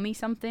you tell me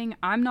something,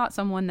 I'm not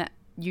someone that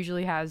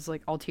usually has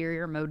like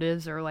ulterior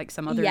motives or like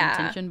some other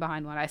intention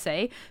behind what I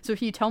say. So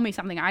if you tell me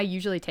something, I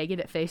usually take it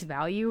at face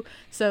value.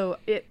 So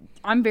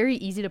I'm very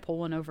easy to pull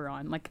one over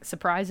on. Like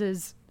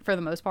surprises, for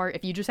the most part,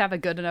 if you just have a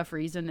good enough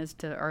reason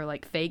or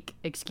like fake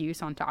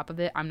excuse on top of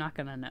it, I'm not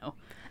gonna know.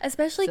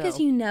 Especially because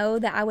you know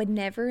that I would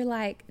never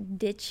like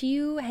ditch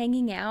you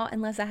hanging out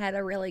unless I had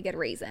a really good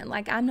reason.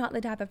 Like I'm not the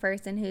type of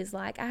person who's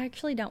like, I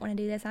actually don't want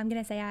to do this. I'm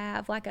gonna say I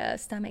have like a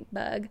stomach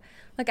bug.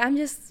 Like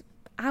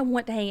I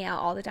want to hang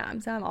out all the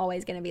time, so I'm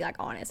always gonna be like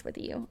honest with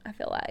you. I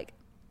feel like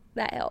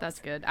that helps. That's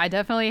good. I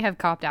definitely have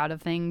copped out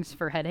of things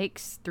for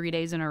headaches 3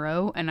 days in a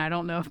row, and I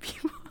don't know if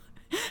people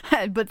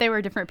but they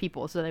were different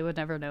people, so they would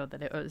never know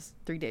that it was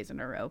 3 days in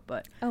a row.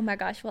 But oh my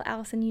gosh, well,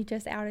 Allison, you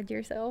just outed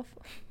yourself.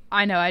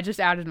 I know, I just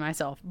outed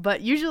myself.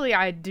 But usually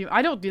I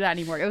don't do that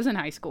anymore. It was in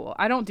high school.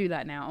 I don't do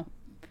that now.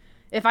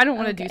 If I don't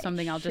want to do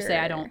something, I'll just say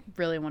I don't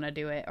really want to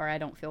do it, or I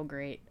don't feel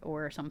great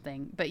or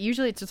something. But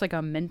usually it's just like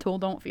a mental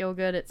don't feel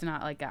good. It's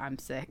not like I'm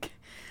sick.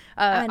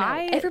 I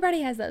know.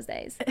 Everybody has those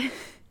days.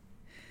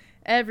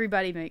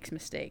 Everybody makes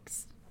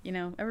mistakes. You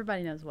know,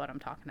 everybody knows what I'm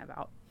talking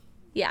about.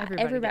 Yeah,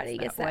 everybody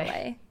gets that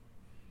way.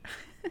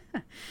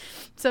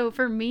 So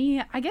for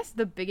me, I guess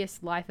the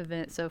biggest life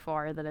event so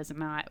far that is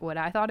not what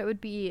I thought it would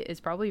be is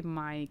probably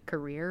my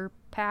career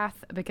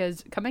path,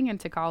 because coming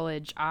into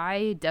college,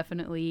 I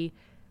definitely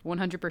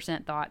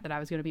 100% thought that I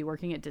was going to be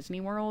working at Disney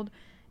World.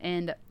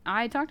 And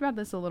I talked about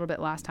this a little bit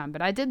last time,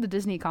 but I did the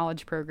Disney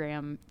college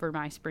program for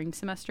my spring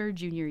semester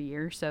junior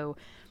year. So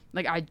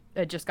like I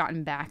had just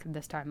gotten back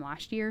this time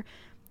last year,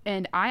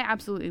 and I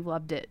absolutely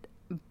loved it.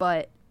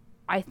 But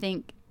I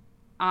think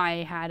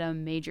I had a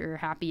major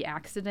happy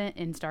accident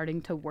in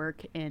starting to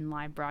work in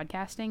live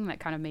broadcasting that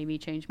kind of made me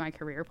change my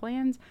career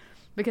plans,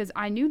 because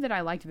I knew that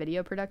I liked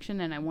video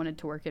production and I wanted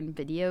to work in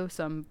video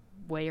some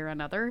way or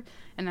another.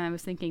 And I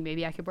was thinking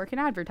maybe I could work in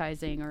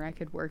advertising, or I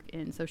could work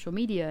in social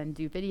media and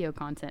do video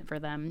content for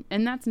them.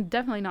 And that's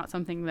definitely not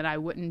something that I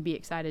wouldn't be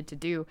excited to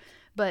do.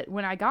 But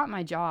when I got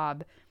my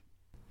job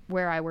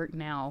where I work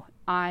now,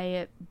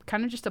 I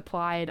kind of just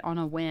applied on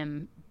a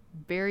whim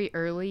very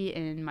early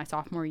in my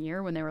sophomore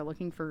year when they were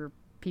looking for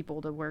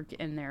people to work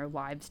in their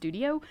live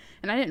studio,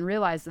 and I didn't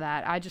realize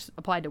that. I just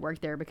applied to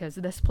work there because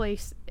this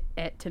place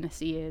at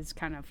Tennessee is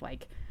kind of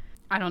like,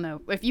 I don't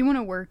know, if you want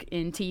to work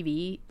in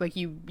TV, like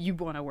you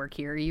want to work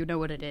here, you know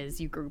what it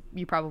is. You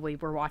probably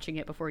were watching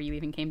it before you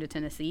even came to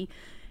Tennessee.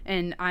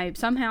 And I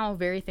somehow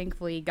very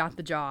thankfully got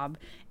the job,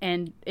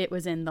 and it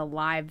was in the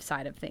live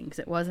side of things.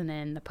 It wasn't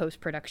in the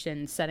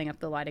post-production, setting up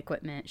the light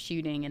equipment,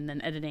 shooting, and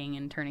then editing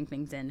and turning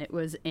things in. It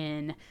was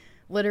in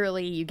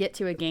literally, you get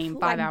to a game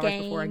 5 hours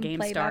before a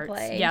game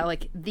starts. Yeah,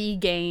 like the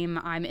game.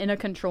 I'm in a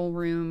control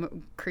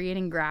room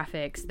creating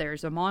graphics.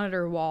 There's a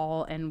monitor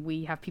wall, and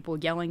we have people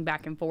yelling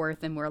back and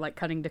forth, and we're like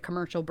cutting to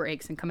commercial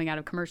breaks and coming out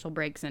of commercial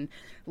breaks and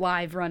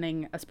live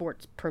running a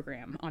sports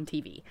program on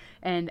TV.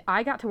 And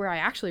I got to where I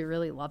actually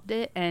really loved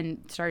it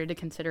and started to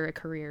consider a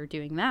career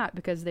doing that,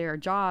 because there are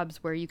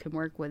jobs where you can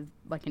work with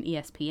like an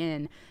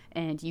ESPN,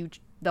 and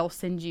they'll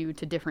send you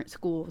to different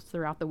schools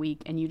throughout the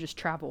week, and you just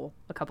travel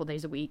a couple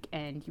days a week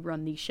and you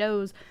run these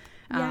shows.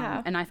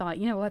 Yeah. And I thought,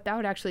 you know what, that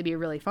would actually be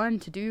really fun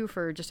to do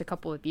for just a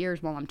couple of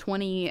years while I'm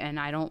 20 and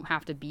I don't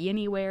have to be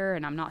anywhere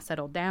and I'm not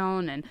settled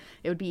down, and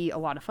it would be a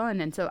lot of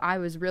fun. And so I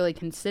was really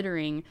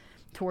considering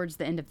towards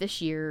the end of this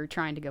year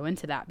trying to go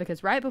into that,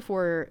 because right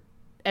before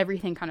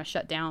everything kind of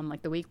shut down,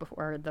 like the week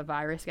before the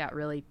virus got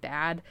really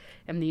bad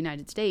in the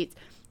United States,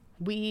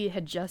 we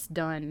had just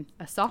done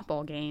a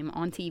softball game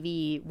on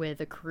TV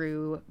with a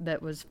crew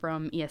that was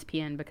from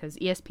ESPN, because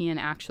ESPN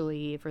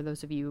actually, for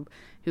those of you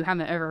who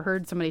haven't ever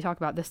heard somebody talk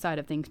about this side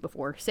of things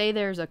before, say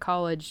there's a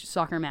college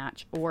soccer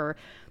match or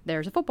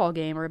there's a football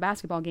game or a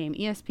basketball game,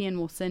 ESPN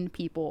will send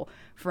people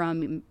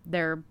from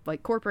their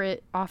like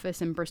corporate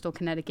office in Bristol,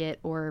 Connecticut,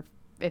 or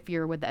if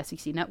you're with the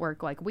SEC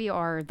network like we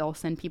are, they'll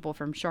send people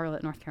from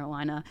Charlotte, North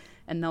Carolina,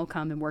 and they'll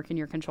come and work in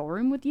your control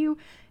room with you.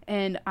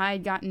 And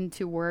I'd gotten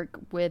to work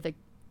with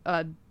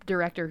a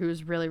director who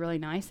was really, really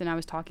nice, and I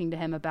was talking to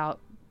him about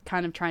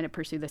kind of trying to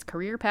pursue this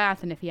career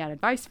path and if he had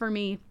advice for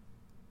me.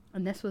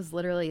 And this was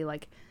literally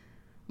like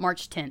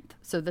March 10th.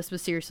 So this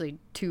was seriously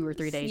 2 or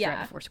 3 days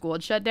right before school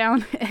had shut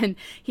down. And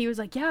he was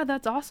like, yeah,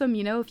 that's awesome.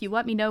 You know, if you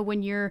let me know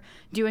when you're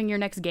doing your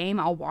next game,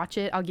 I'll watch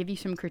it. I'll give you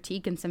some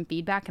critique and some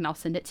feedback, and I'll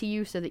send it to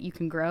you so that you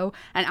can grow.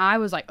 And I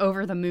was like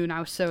over the moon. I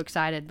was so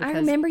excited because, I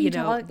remember you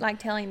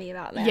telling me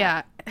about that.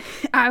 Yeah.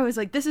 I was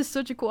like, this is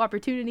such a cool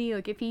opportunity.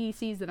 Like, if he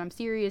sees that I'm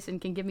serious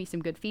and can give me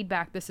some good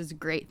feedback, this is a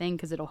great thing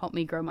because it'll help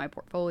me grow my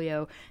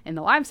portfolio in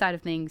the live side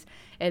of things.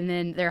 And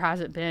then there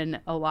hasn't been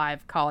a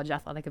live college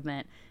athletic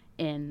event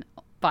in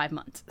 5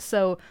 months.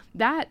 So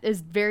that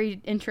is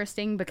very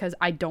interesting because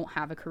I don't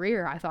have a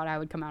career. I thought I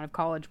would come out of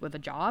college with a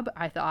job.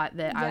 I thought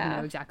that I would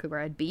know exactly where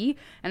I'd be.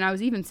 And I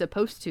was even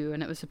supposed to,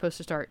 and it was supposed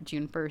to start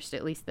June 1st,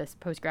 at least this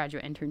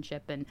postgraduate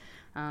internship. And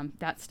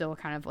that's still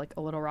kind of like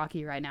a little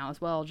rocky right now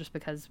as well, just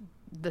because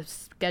the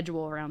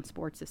schedule around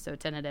sports is so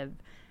tentative.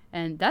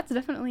 And that's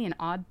definitely an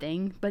odd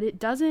thing, but it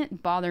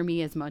doesn't bother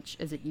me as much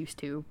as it used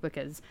to,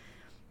 because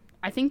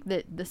I think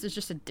that this is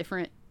just a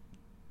different,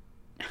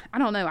 I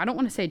don't know, I don't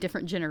want to say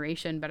different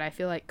generation, but I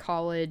feel like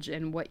college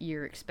and what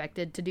you're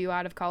expected to do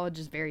out of college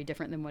is very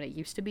different than what it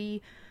used to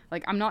be.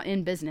 Like, I'm not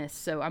in business,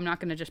 so I'm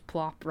not going to just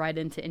plop right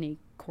into any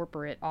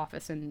corporate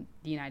office in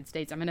the United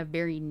States. I'm in a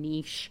very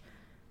niche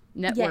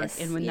network,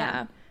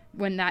 and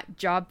when that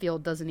job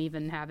field doesn't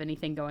even have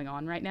anything going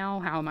on right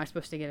now, how am I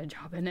supposed to get a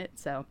job in it?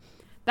 So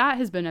that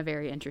has been a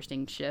very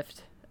interesting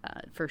shift,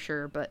 for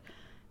sure, but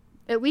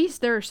at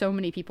least there are so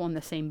many people in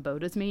the same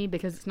boat as me,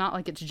 because it's not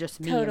like it's just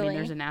me. Totally. I mean,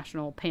 there's a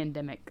national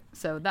pandemic,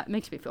 so that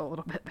makes me feel a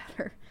little bit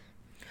better.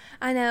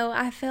 I know.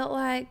 I felt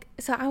like,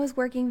 so I was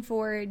working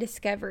for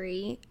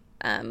Discovery,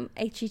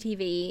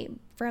 HGTV,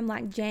 from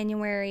like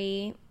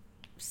January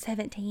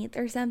 17th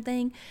or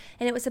something,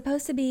 and it was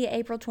supposed to be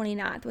April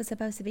 29th was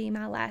supposed to be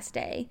my last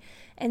day.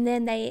 And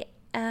then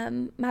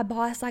my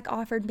boss like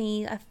offered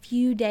me a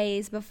few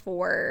days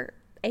before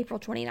April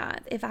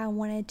 29th if I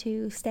wanted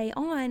to stay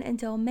on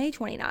until May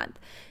 29th.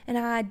 And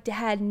I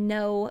had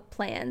no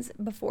plans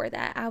before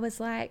that. I was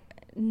like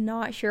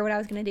not sure what I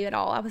was going to do at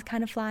all. I was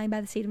kind of flying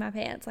by the seat of my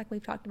pants, like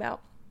we've talked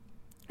about.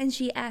 And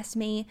she asked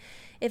me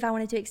if I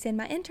wanted to extend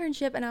my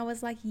internship, and I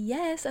was like,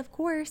 yes, of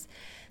course.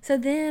 So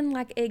then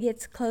like it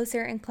gets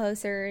closer and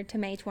closer to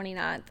May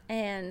 29th,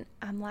 and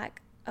I'm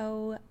like,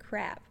 oh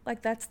crap.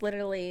 Like, that's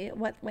literally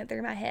what went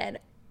through my head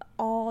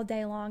all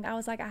day long. I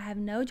was like, I have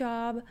no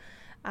job.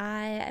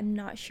 I am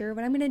not sure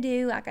what I'm going to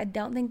do. Like, I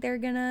don't think they're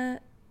going to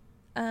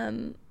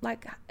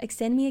like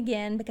extend me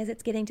again, because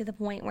it's getting to the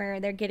point where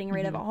they're getting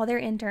rid of all their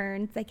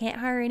interns. They can't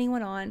hire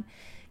anyone on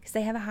because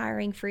they have a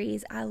hiring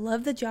freeze. I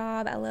love the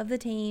job. I love the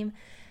team.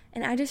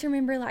 And I just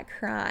remember like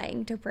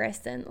crying to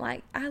Preston,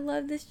 like, I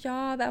love this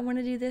job. I want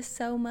to do this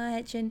so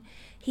much. And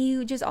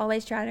he just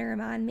always tried to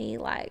remind me,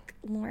 like,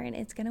 Lauren,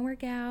 it's going to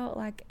work out.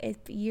 Like, if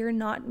you're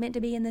not meant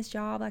to be in this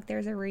job, like,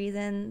 there's a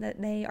reason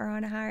that they are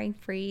on a hiring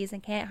freeze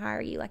and can't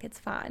hire you. Like, it's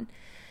fine.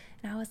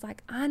 And I was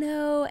like, I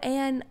know.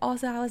 And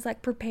also I was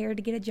like prepared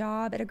to get a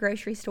job at a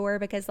grocery store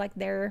because like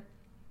they're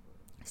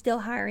still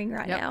hiring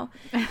right now.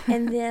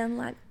 And then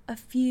like a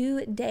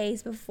few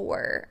days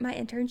before my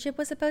internship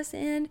was supposed to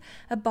end,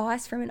 a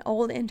boss from an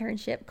old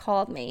internship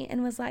called me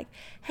and was like,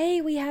 hey,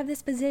 we have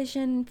this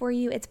position for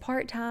you. It's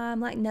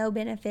part-time, like no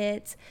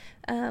benefits.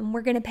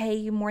 We're going to pay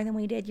you more than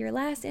we did your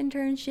last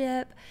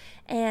internship.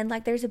 And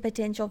like there's a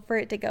potential for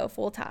it to go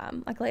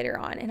full-time like later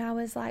on. And I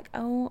was like,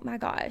 oh my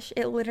gosh,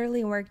 it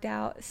literally worked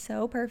out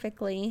so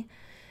perfectly.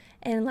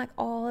 And like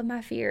all of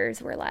my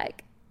fears were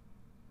like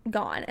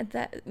gone at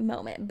that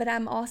moment. But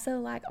I'm also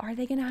like, are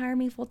they gonna hire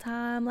me full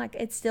time? Like,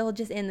 it's still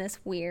just in this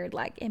weird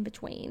like in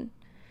between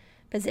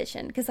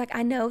position, because like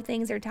I know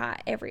things are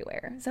tight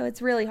everywhere, so it's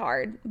really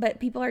hard, but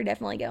people are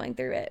definitely going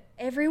through it.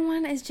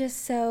 Everyone is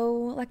just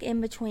so like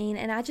in between,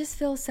 and I just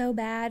feel so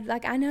bad.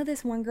 Like, I know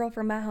this one girl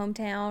from my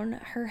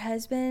hometown, her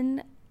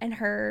husband and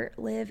her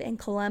live in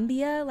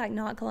Columbia, like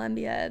not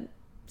Columbia,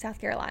 South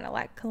Carolina,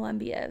 like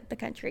Columbia, the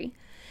country.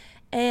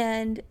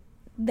 And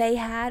they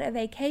had a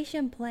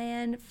vacation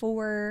plan to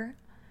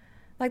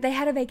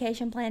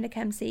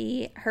come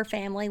see her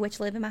family, which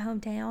live in my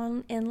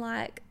hometown, in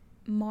like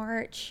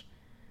March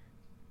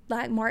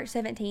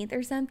 17th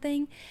or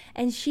something.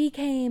 And she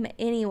came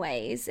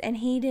anyways, and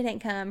he didn't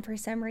come for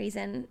some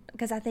reason,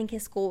 because I think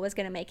his school was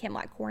going to make him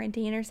like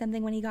quarantine or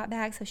something when he got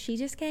back. So she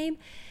just came.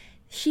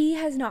 she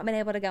has not been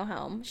able to go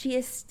home. She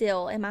is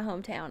still in my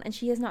hometown, and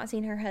she has not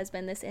seen her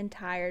husband this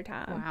entire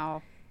time.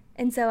 Wow.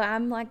 And so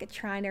I'm like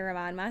trying to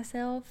remind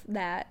myself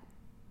that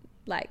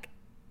like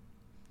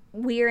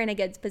we're in a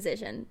good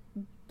position.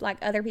 Like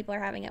other people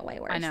are having it way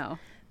worse. I know.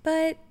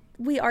 But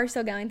we are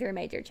still going through a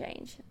major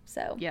change.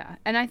 So yeah.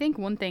 And I think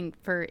one thing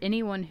for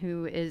anyone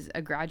who is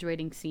a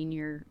graduating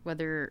senior,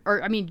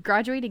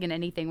 graduating in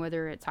anything,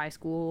 whether it's high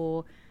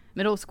school,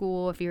 middle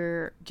school, if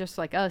you're just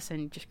like us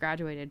and just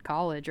graduated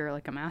college or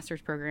like a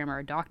master's program or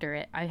a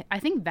doctorate, I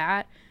think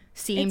that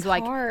seemed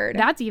like hard.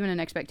 That's even an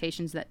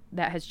expectations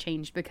that has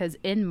changed, because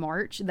in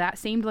March that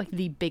seemed like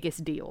the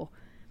biggest deal.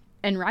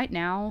 And right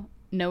now,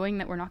 knowing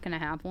that we're not going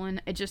to have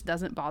one, it just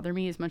doesn't bother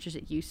me as much as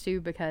it used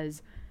to,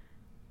 because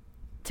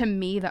to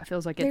me that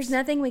feels like there's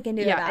nothing we can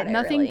do about it.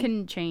 Nothing really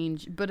can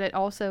change, but it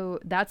also,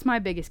 that's my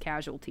biggest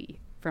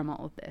casualty from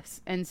all of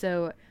this. And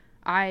so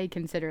I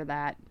consider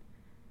that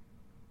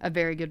a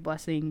very good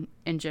blessing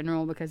in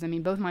general, because I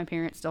mean, both my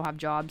parents still have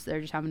jobs. They're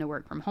just having to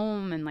work from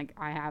home, and like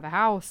I have a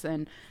house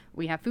and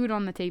we have food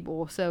on the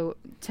table. So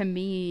to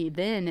me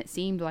then it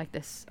seemed like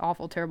this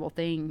awful, terrible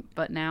thing,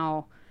 but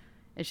now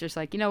it's just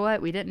like, you know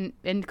what, we didn't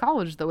end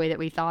college the way that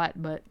we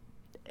thought, but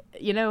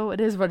you know, it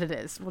is what it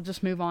is. We'll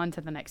just move on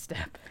to the next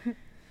step.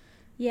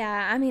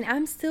 Yeah, I mean,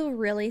 I'm still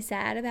really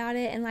sad about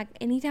it, and like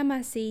anytime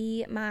I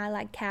see my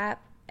like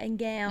cap and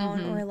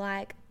gown or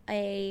like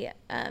a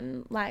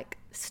like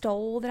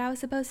stole that I was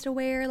supposed to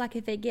wear, like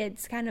if it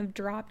gets kind of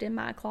dropped in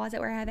my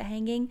closet where I have it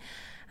hanging,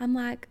 I'm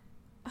like,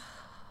 oh,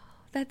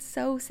 that's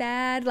so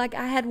sad. Like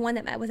I had one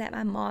that was at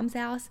my mom's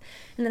house,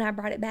 and then I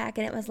brought it back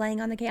and it was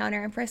laying on the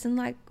counter, and Preston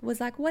was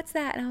like, what's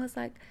that? And I was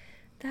like,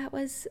 that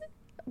was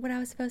what I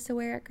was supposed to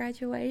wear at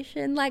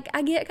graduation. Like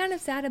I get kind of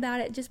sad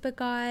about it just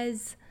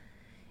because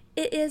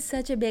it is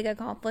such a big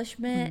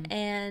accomplishment,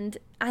 and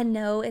I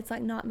know it's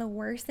like not the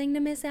worst thing to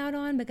miss out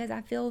on, because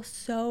I feel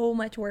so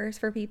much worse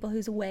for people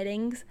whose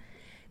weddings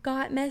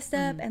got messed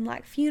up and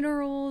like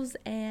funerals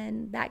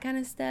and that kind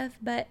of stuff,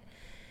 but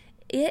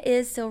it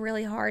is still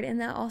really hard.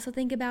 And I also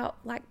think about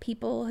like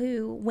people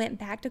who went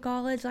back to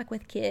college like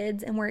with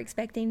kids and were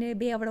expecting to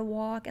be able to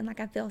walk, and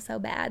like I feel so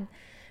bad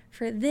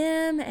for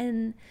them.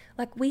 And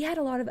like we had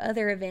a lot of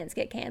other events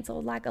get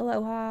canceled, like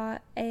Aloha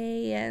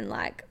A and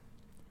like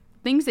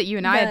things that you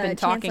and I had been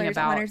talking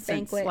about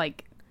since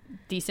like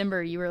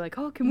December. You were like,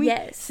 oh, can we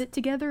sit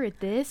together at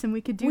this, and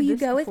we could do Will this you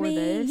go before with me?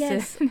 This.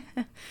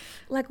 Yes.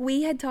 Like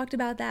we had talked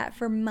about that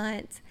for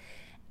months,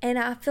 and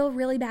I feel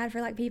really bad for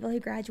like people who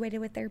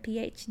graduated with their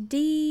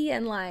PhD,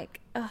 and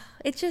like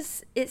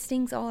it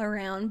stings all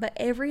around. But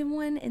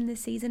everyone in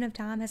this season of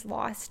time has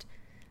lost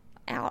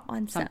out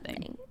on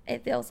something.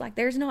 It feels like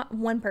there's not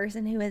one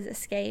person who has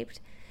escaped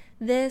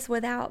this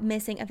without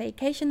missing a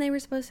vacation they were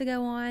supposed to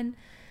go on,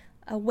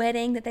 a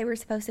wedding that they were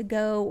supposed to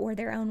go, or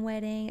their own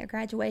wedding, a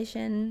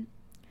graduation,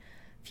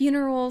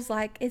 funerals.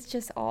 Like it's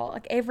just all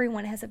like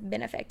everyone has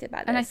been affected by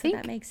this, and I think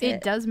that makes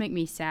it does make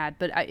me sad.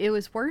 But it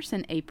was worse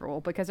in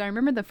April, because I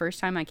remember the first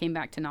time I came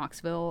back to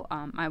Knoxville,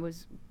 I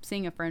was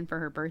seeing a friend for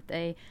her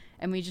birthday,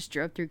 and we just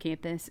drove through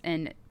campus.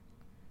 And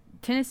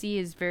Tennessee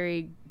is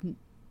very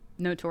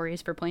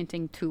notorious for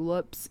planting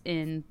tulips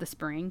in the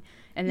spring,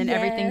 and then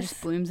everything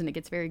just blooms and it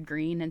gets very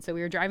green. And so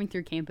we were driving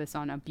through campus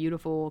on a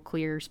beautiful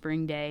clear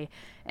spring day,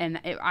 and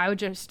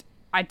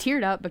I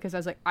teared up, because I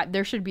was like,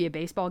 there should be a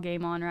baseball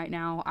game on right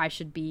now. I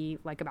should be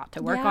like about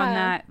to work on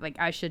that. Like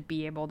I should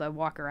be able to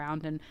walk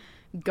around and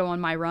go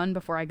on my run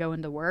before I go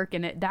into work.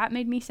 And that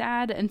made me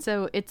sad. And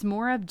so it's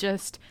more of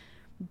just,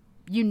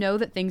 you know,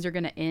 that things are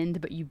going to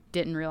end, but you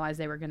didn't realize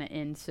they were going to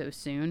end so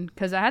soon.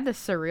 Because I had this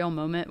surreal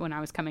moment when I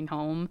was coming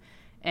home,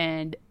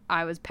 and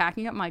I was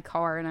packing up my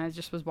car, and I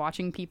just was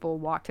watching people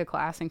walk to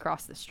class and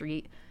cross the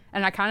street.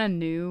 And I kind of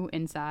knew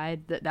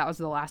inside that was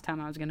the last time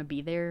I was going to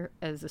be there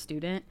as a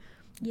student.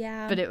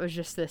 Yeah. But it was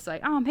just this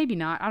like, oh, maybe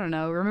not. I don't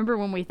know. Remember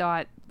when we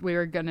thought we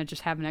were going to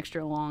just have an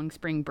extra long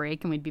spring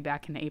break and we'd be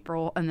back in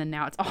April, and then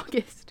now it's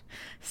August.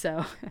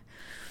 So.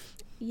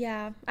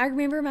 Yeah. I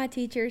remember my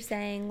teacher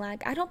saying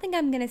like, I don't think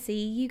I'm going to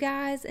see you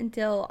guys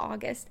until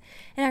August.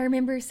 And I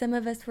remember some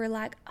of us were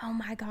like, oh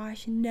my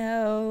gosh,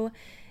 no.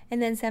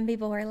 And then some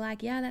people were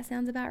like, yeah, that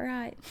sounds about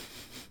right.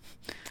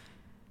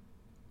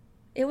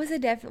 It was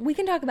we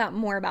can talk about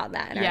more about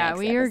that in our next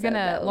we are episode,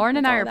 gonna. Lauren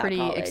and I are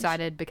pretty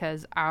excited,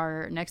 because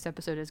our next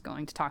episode is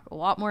going to talk a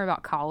lot more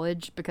about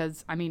college,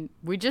 because I mean,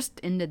 we just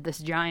ended this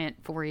giant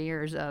 4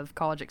 years of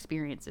college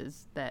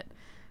experiences that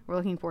we're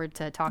looking forward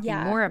to talking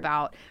more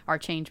about our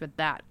change with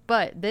that.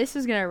 But this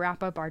is gonna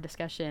wrap up our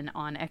discussion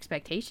on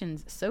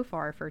expectations so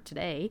far for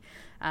today.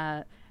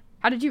 How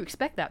did you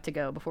expect that to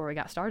go before we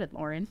got started,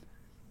 Lauren?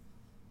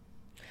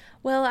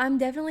 Well, I'm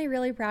definitely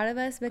really proud of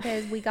us,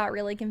 because we got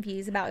really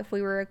confused about if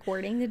we were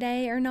recording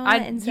today or not.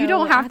 And so you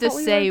don't have to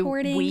say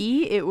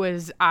we. It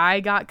was I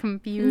got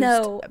confused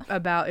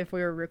about if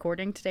we were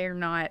recording today or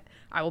not.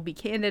 I will be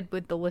candid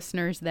with the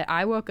listeners that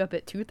I woke up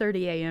at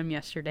 2:30 a.m.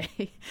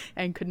 yesterday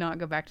and could not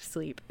go back to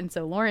sleep. And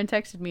so Lauren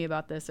texted me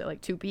about this at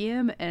like 2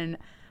 p.m. and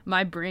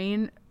my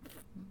brain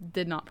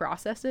did not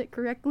process it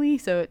correctly.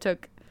 So it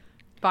took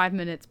 5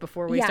 minutes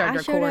before we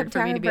started to record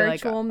for me to be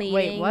like,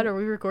 wait, what, are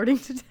we recording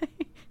today?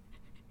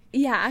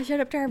 Yeah, I showed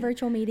up to our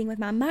virtual meeting with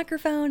my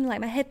microphone, like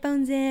my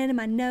headphones in and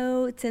my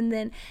notes. And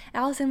then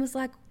Allison was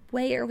like,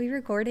 wait, are we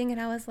recording?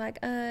 And I was like,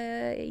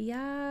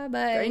 yeah,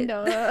 but.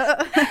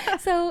 Kinda.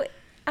 So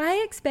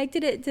I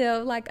expected it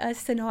to, like,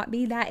 us to not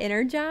be that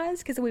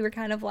energized because we were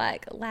kind of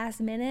like last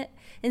minute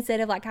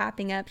instead of like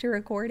hopping up to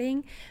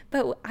recording.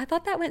 But I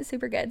thought that went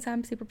super good. So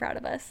I'm super proud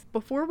of us.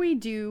 Before we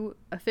do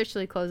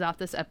officially close out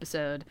this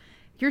episode,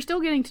 you're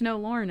still getting to know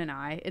Lauren and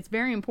I. It's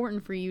very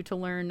important for you to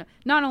learn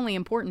not only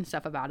important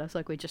stuff about us,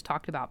 like we just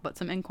talked about, but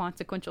some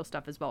inconsequential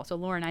stuff as well. So,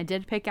 Lauren, I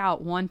did pick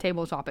out one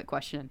table topic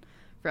question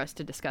for us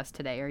to discuss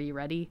today. Are you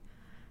ready?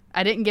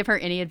 I didn't give her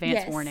any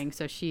advance warning,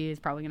 so she is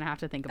probably going to have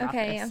to think about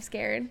this. Okay, I'm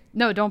scared.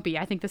 No, don't be.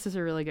 I think this is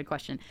a really good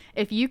question.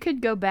 If you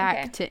could go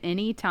back to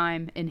any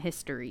time in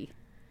history,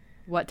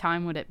 what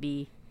time would it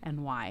be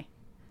and why?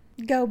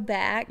 Go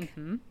back?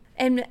 Mm-hmm.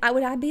 And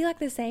would I be like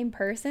the same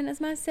person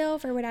as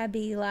myself, or would I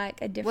be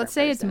like a different Let's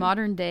say person? It's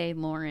modern day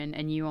Lauren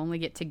and you only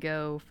get to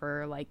go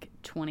for like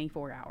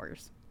 24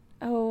 hours.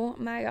 Oh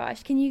my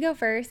gosh. Can you go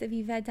first if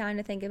you've had time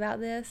to think about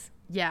this?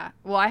 Yeah.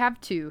 Well, I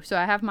have two. So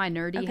I have my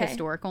nerdy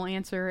historical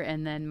answer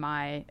and then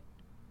my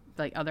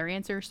like other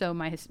answer. So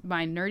my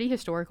nerdy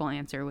historical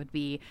answer would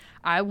be,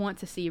 I want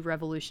to see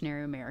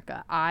revolutionary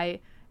America. I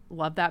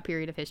love that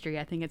period of history.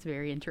 I think it's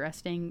very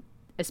interesting,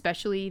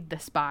 especially the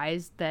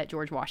spies that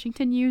George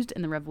Washington used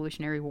in the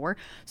Revolutionary War.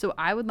 So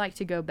I would like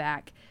to go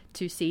back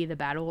to see the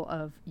Battle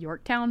of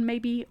Yorktown,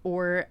 maybe,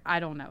 or I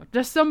don't know,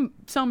 just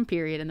some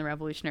period in the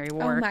Revolutionary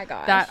War. Oh my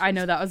gosh. That I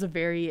know that was a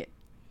very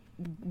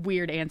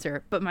weird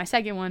answer, but my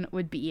second one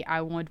would be,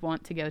 I would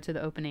want to go to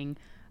the opening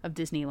of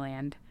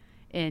Disneyland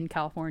in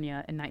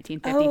California in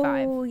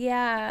 1955. Oh,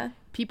 yeah.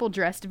 People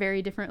dressed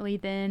very differently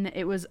then.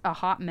 It was a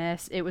hot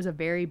mess. It was a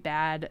very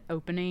bad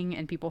opening,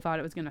 and people thought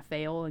it was going to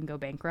fail and go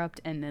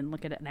bankrupt, and then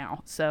look at it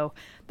now. So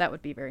that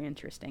would be very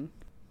interesting.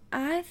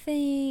 I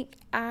think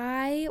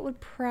I would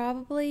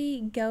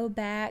probably go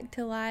back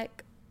to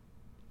like,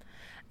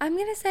 I'm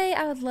going to say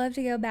I would love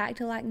to go back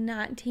to like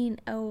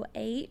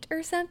 1908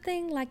 or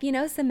something. Like, you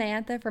know,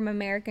 Samantha from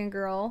American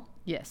Girl.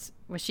 Yes.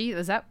 Was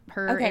that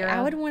her Okay, era?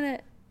 I would want to,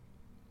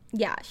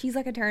 yeah, she's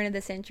like a turn of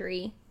the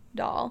century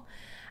doll.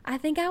 I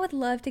think I would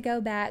love to go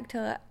back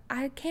to,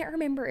 I can't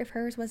remember if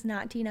hers was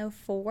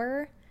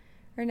 1904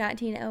 or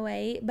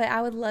 1908, but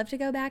I would love to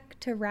go back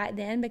to right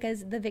then,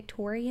 because the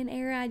Victorian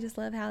era, I just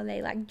love how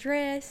they like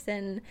dressed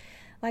and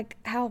like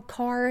how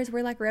cars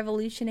were like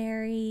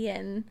revolutionary.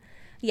 And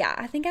yeah,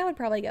 I think I would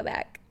probably go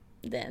back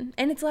then.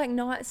 And it's like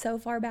not so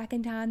far back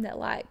in time that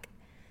like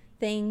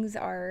things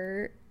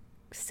are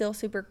still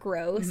super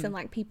gross and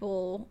like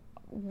people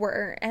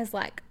were as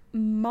like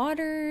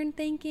modern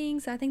thinking.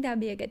 So I think that would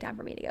be a good time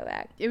for me to go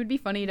back. It would be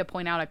funny to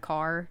point out a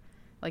car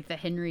like the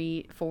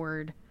Henry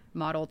Ford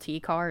Model T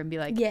car and be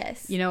like,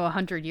 yes, you know,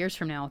 100 years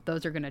from now,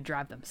 those are going to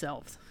drive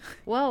themselves.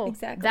 Well,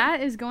 exactly.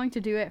 That is going to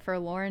do it for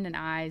Lauren and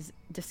I's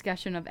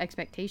discussion of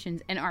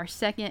expectations in our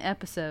second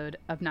episode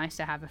of Nice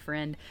to Have a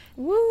Friend.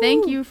 Woo!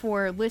 Thank you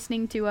for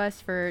listening to us,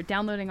 for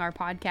downloading our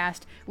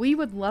podcast. We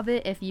would love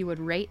it if you would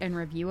rate and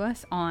review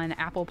us on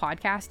Apple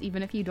Podcast.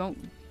 Even if you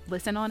don't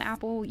listen on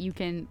Apple, you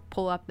can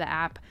pull up the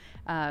app,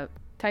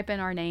 type in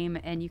our name,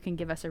 and you can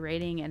give us a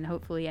rating and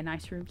hopefully a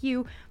nice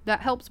review. That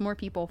helps more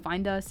people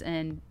find us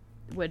and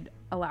would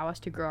allow us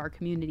to grow our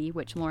community,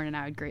 which Lauren and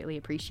I would greatly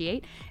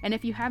appreciate. And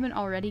if you haven't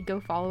already, go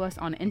follow us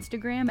on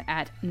Instagram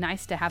at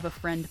Nice to Have a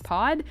Friend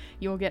Pod.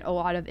 You'll get a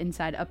lot of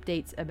inside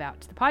updates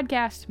about the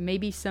podcast,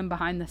 maybe some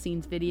behind the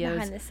scenes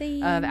videos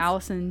of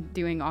Allison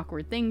doing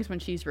awkward things when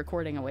she's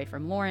recording away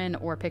from Lauren,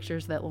 or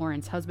pictures that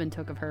Lauren's husband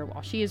took of her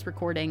while she is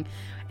recording.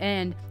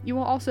 And you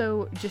will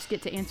also just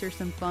get to answer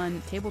some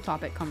fun table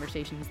topic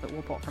conversations that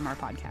we'll pull from our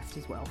podcast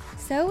as well.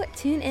 So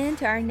tune in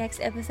to our next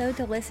episode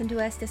to listen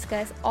to us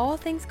discuss all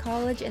things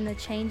college and the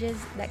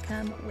changes that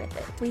come with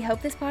it. We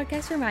hope this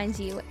podcast reminds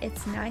you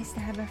it's nice to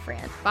have a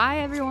friend. Bye,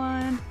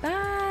 everyone.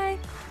 Bye.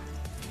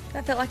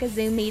 That felt like a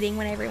Zoom meeting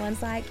when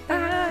everyone's like,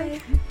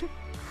 bye.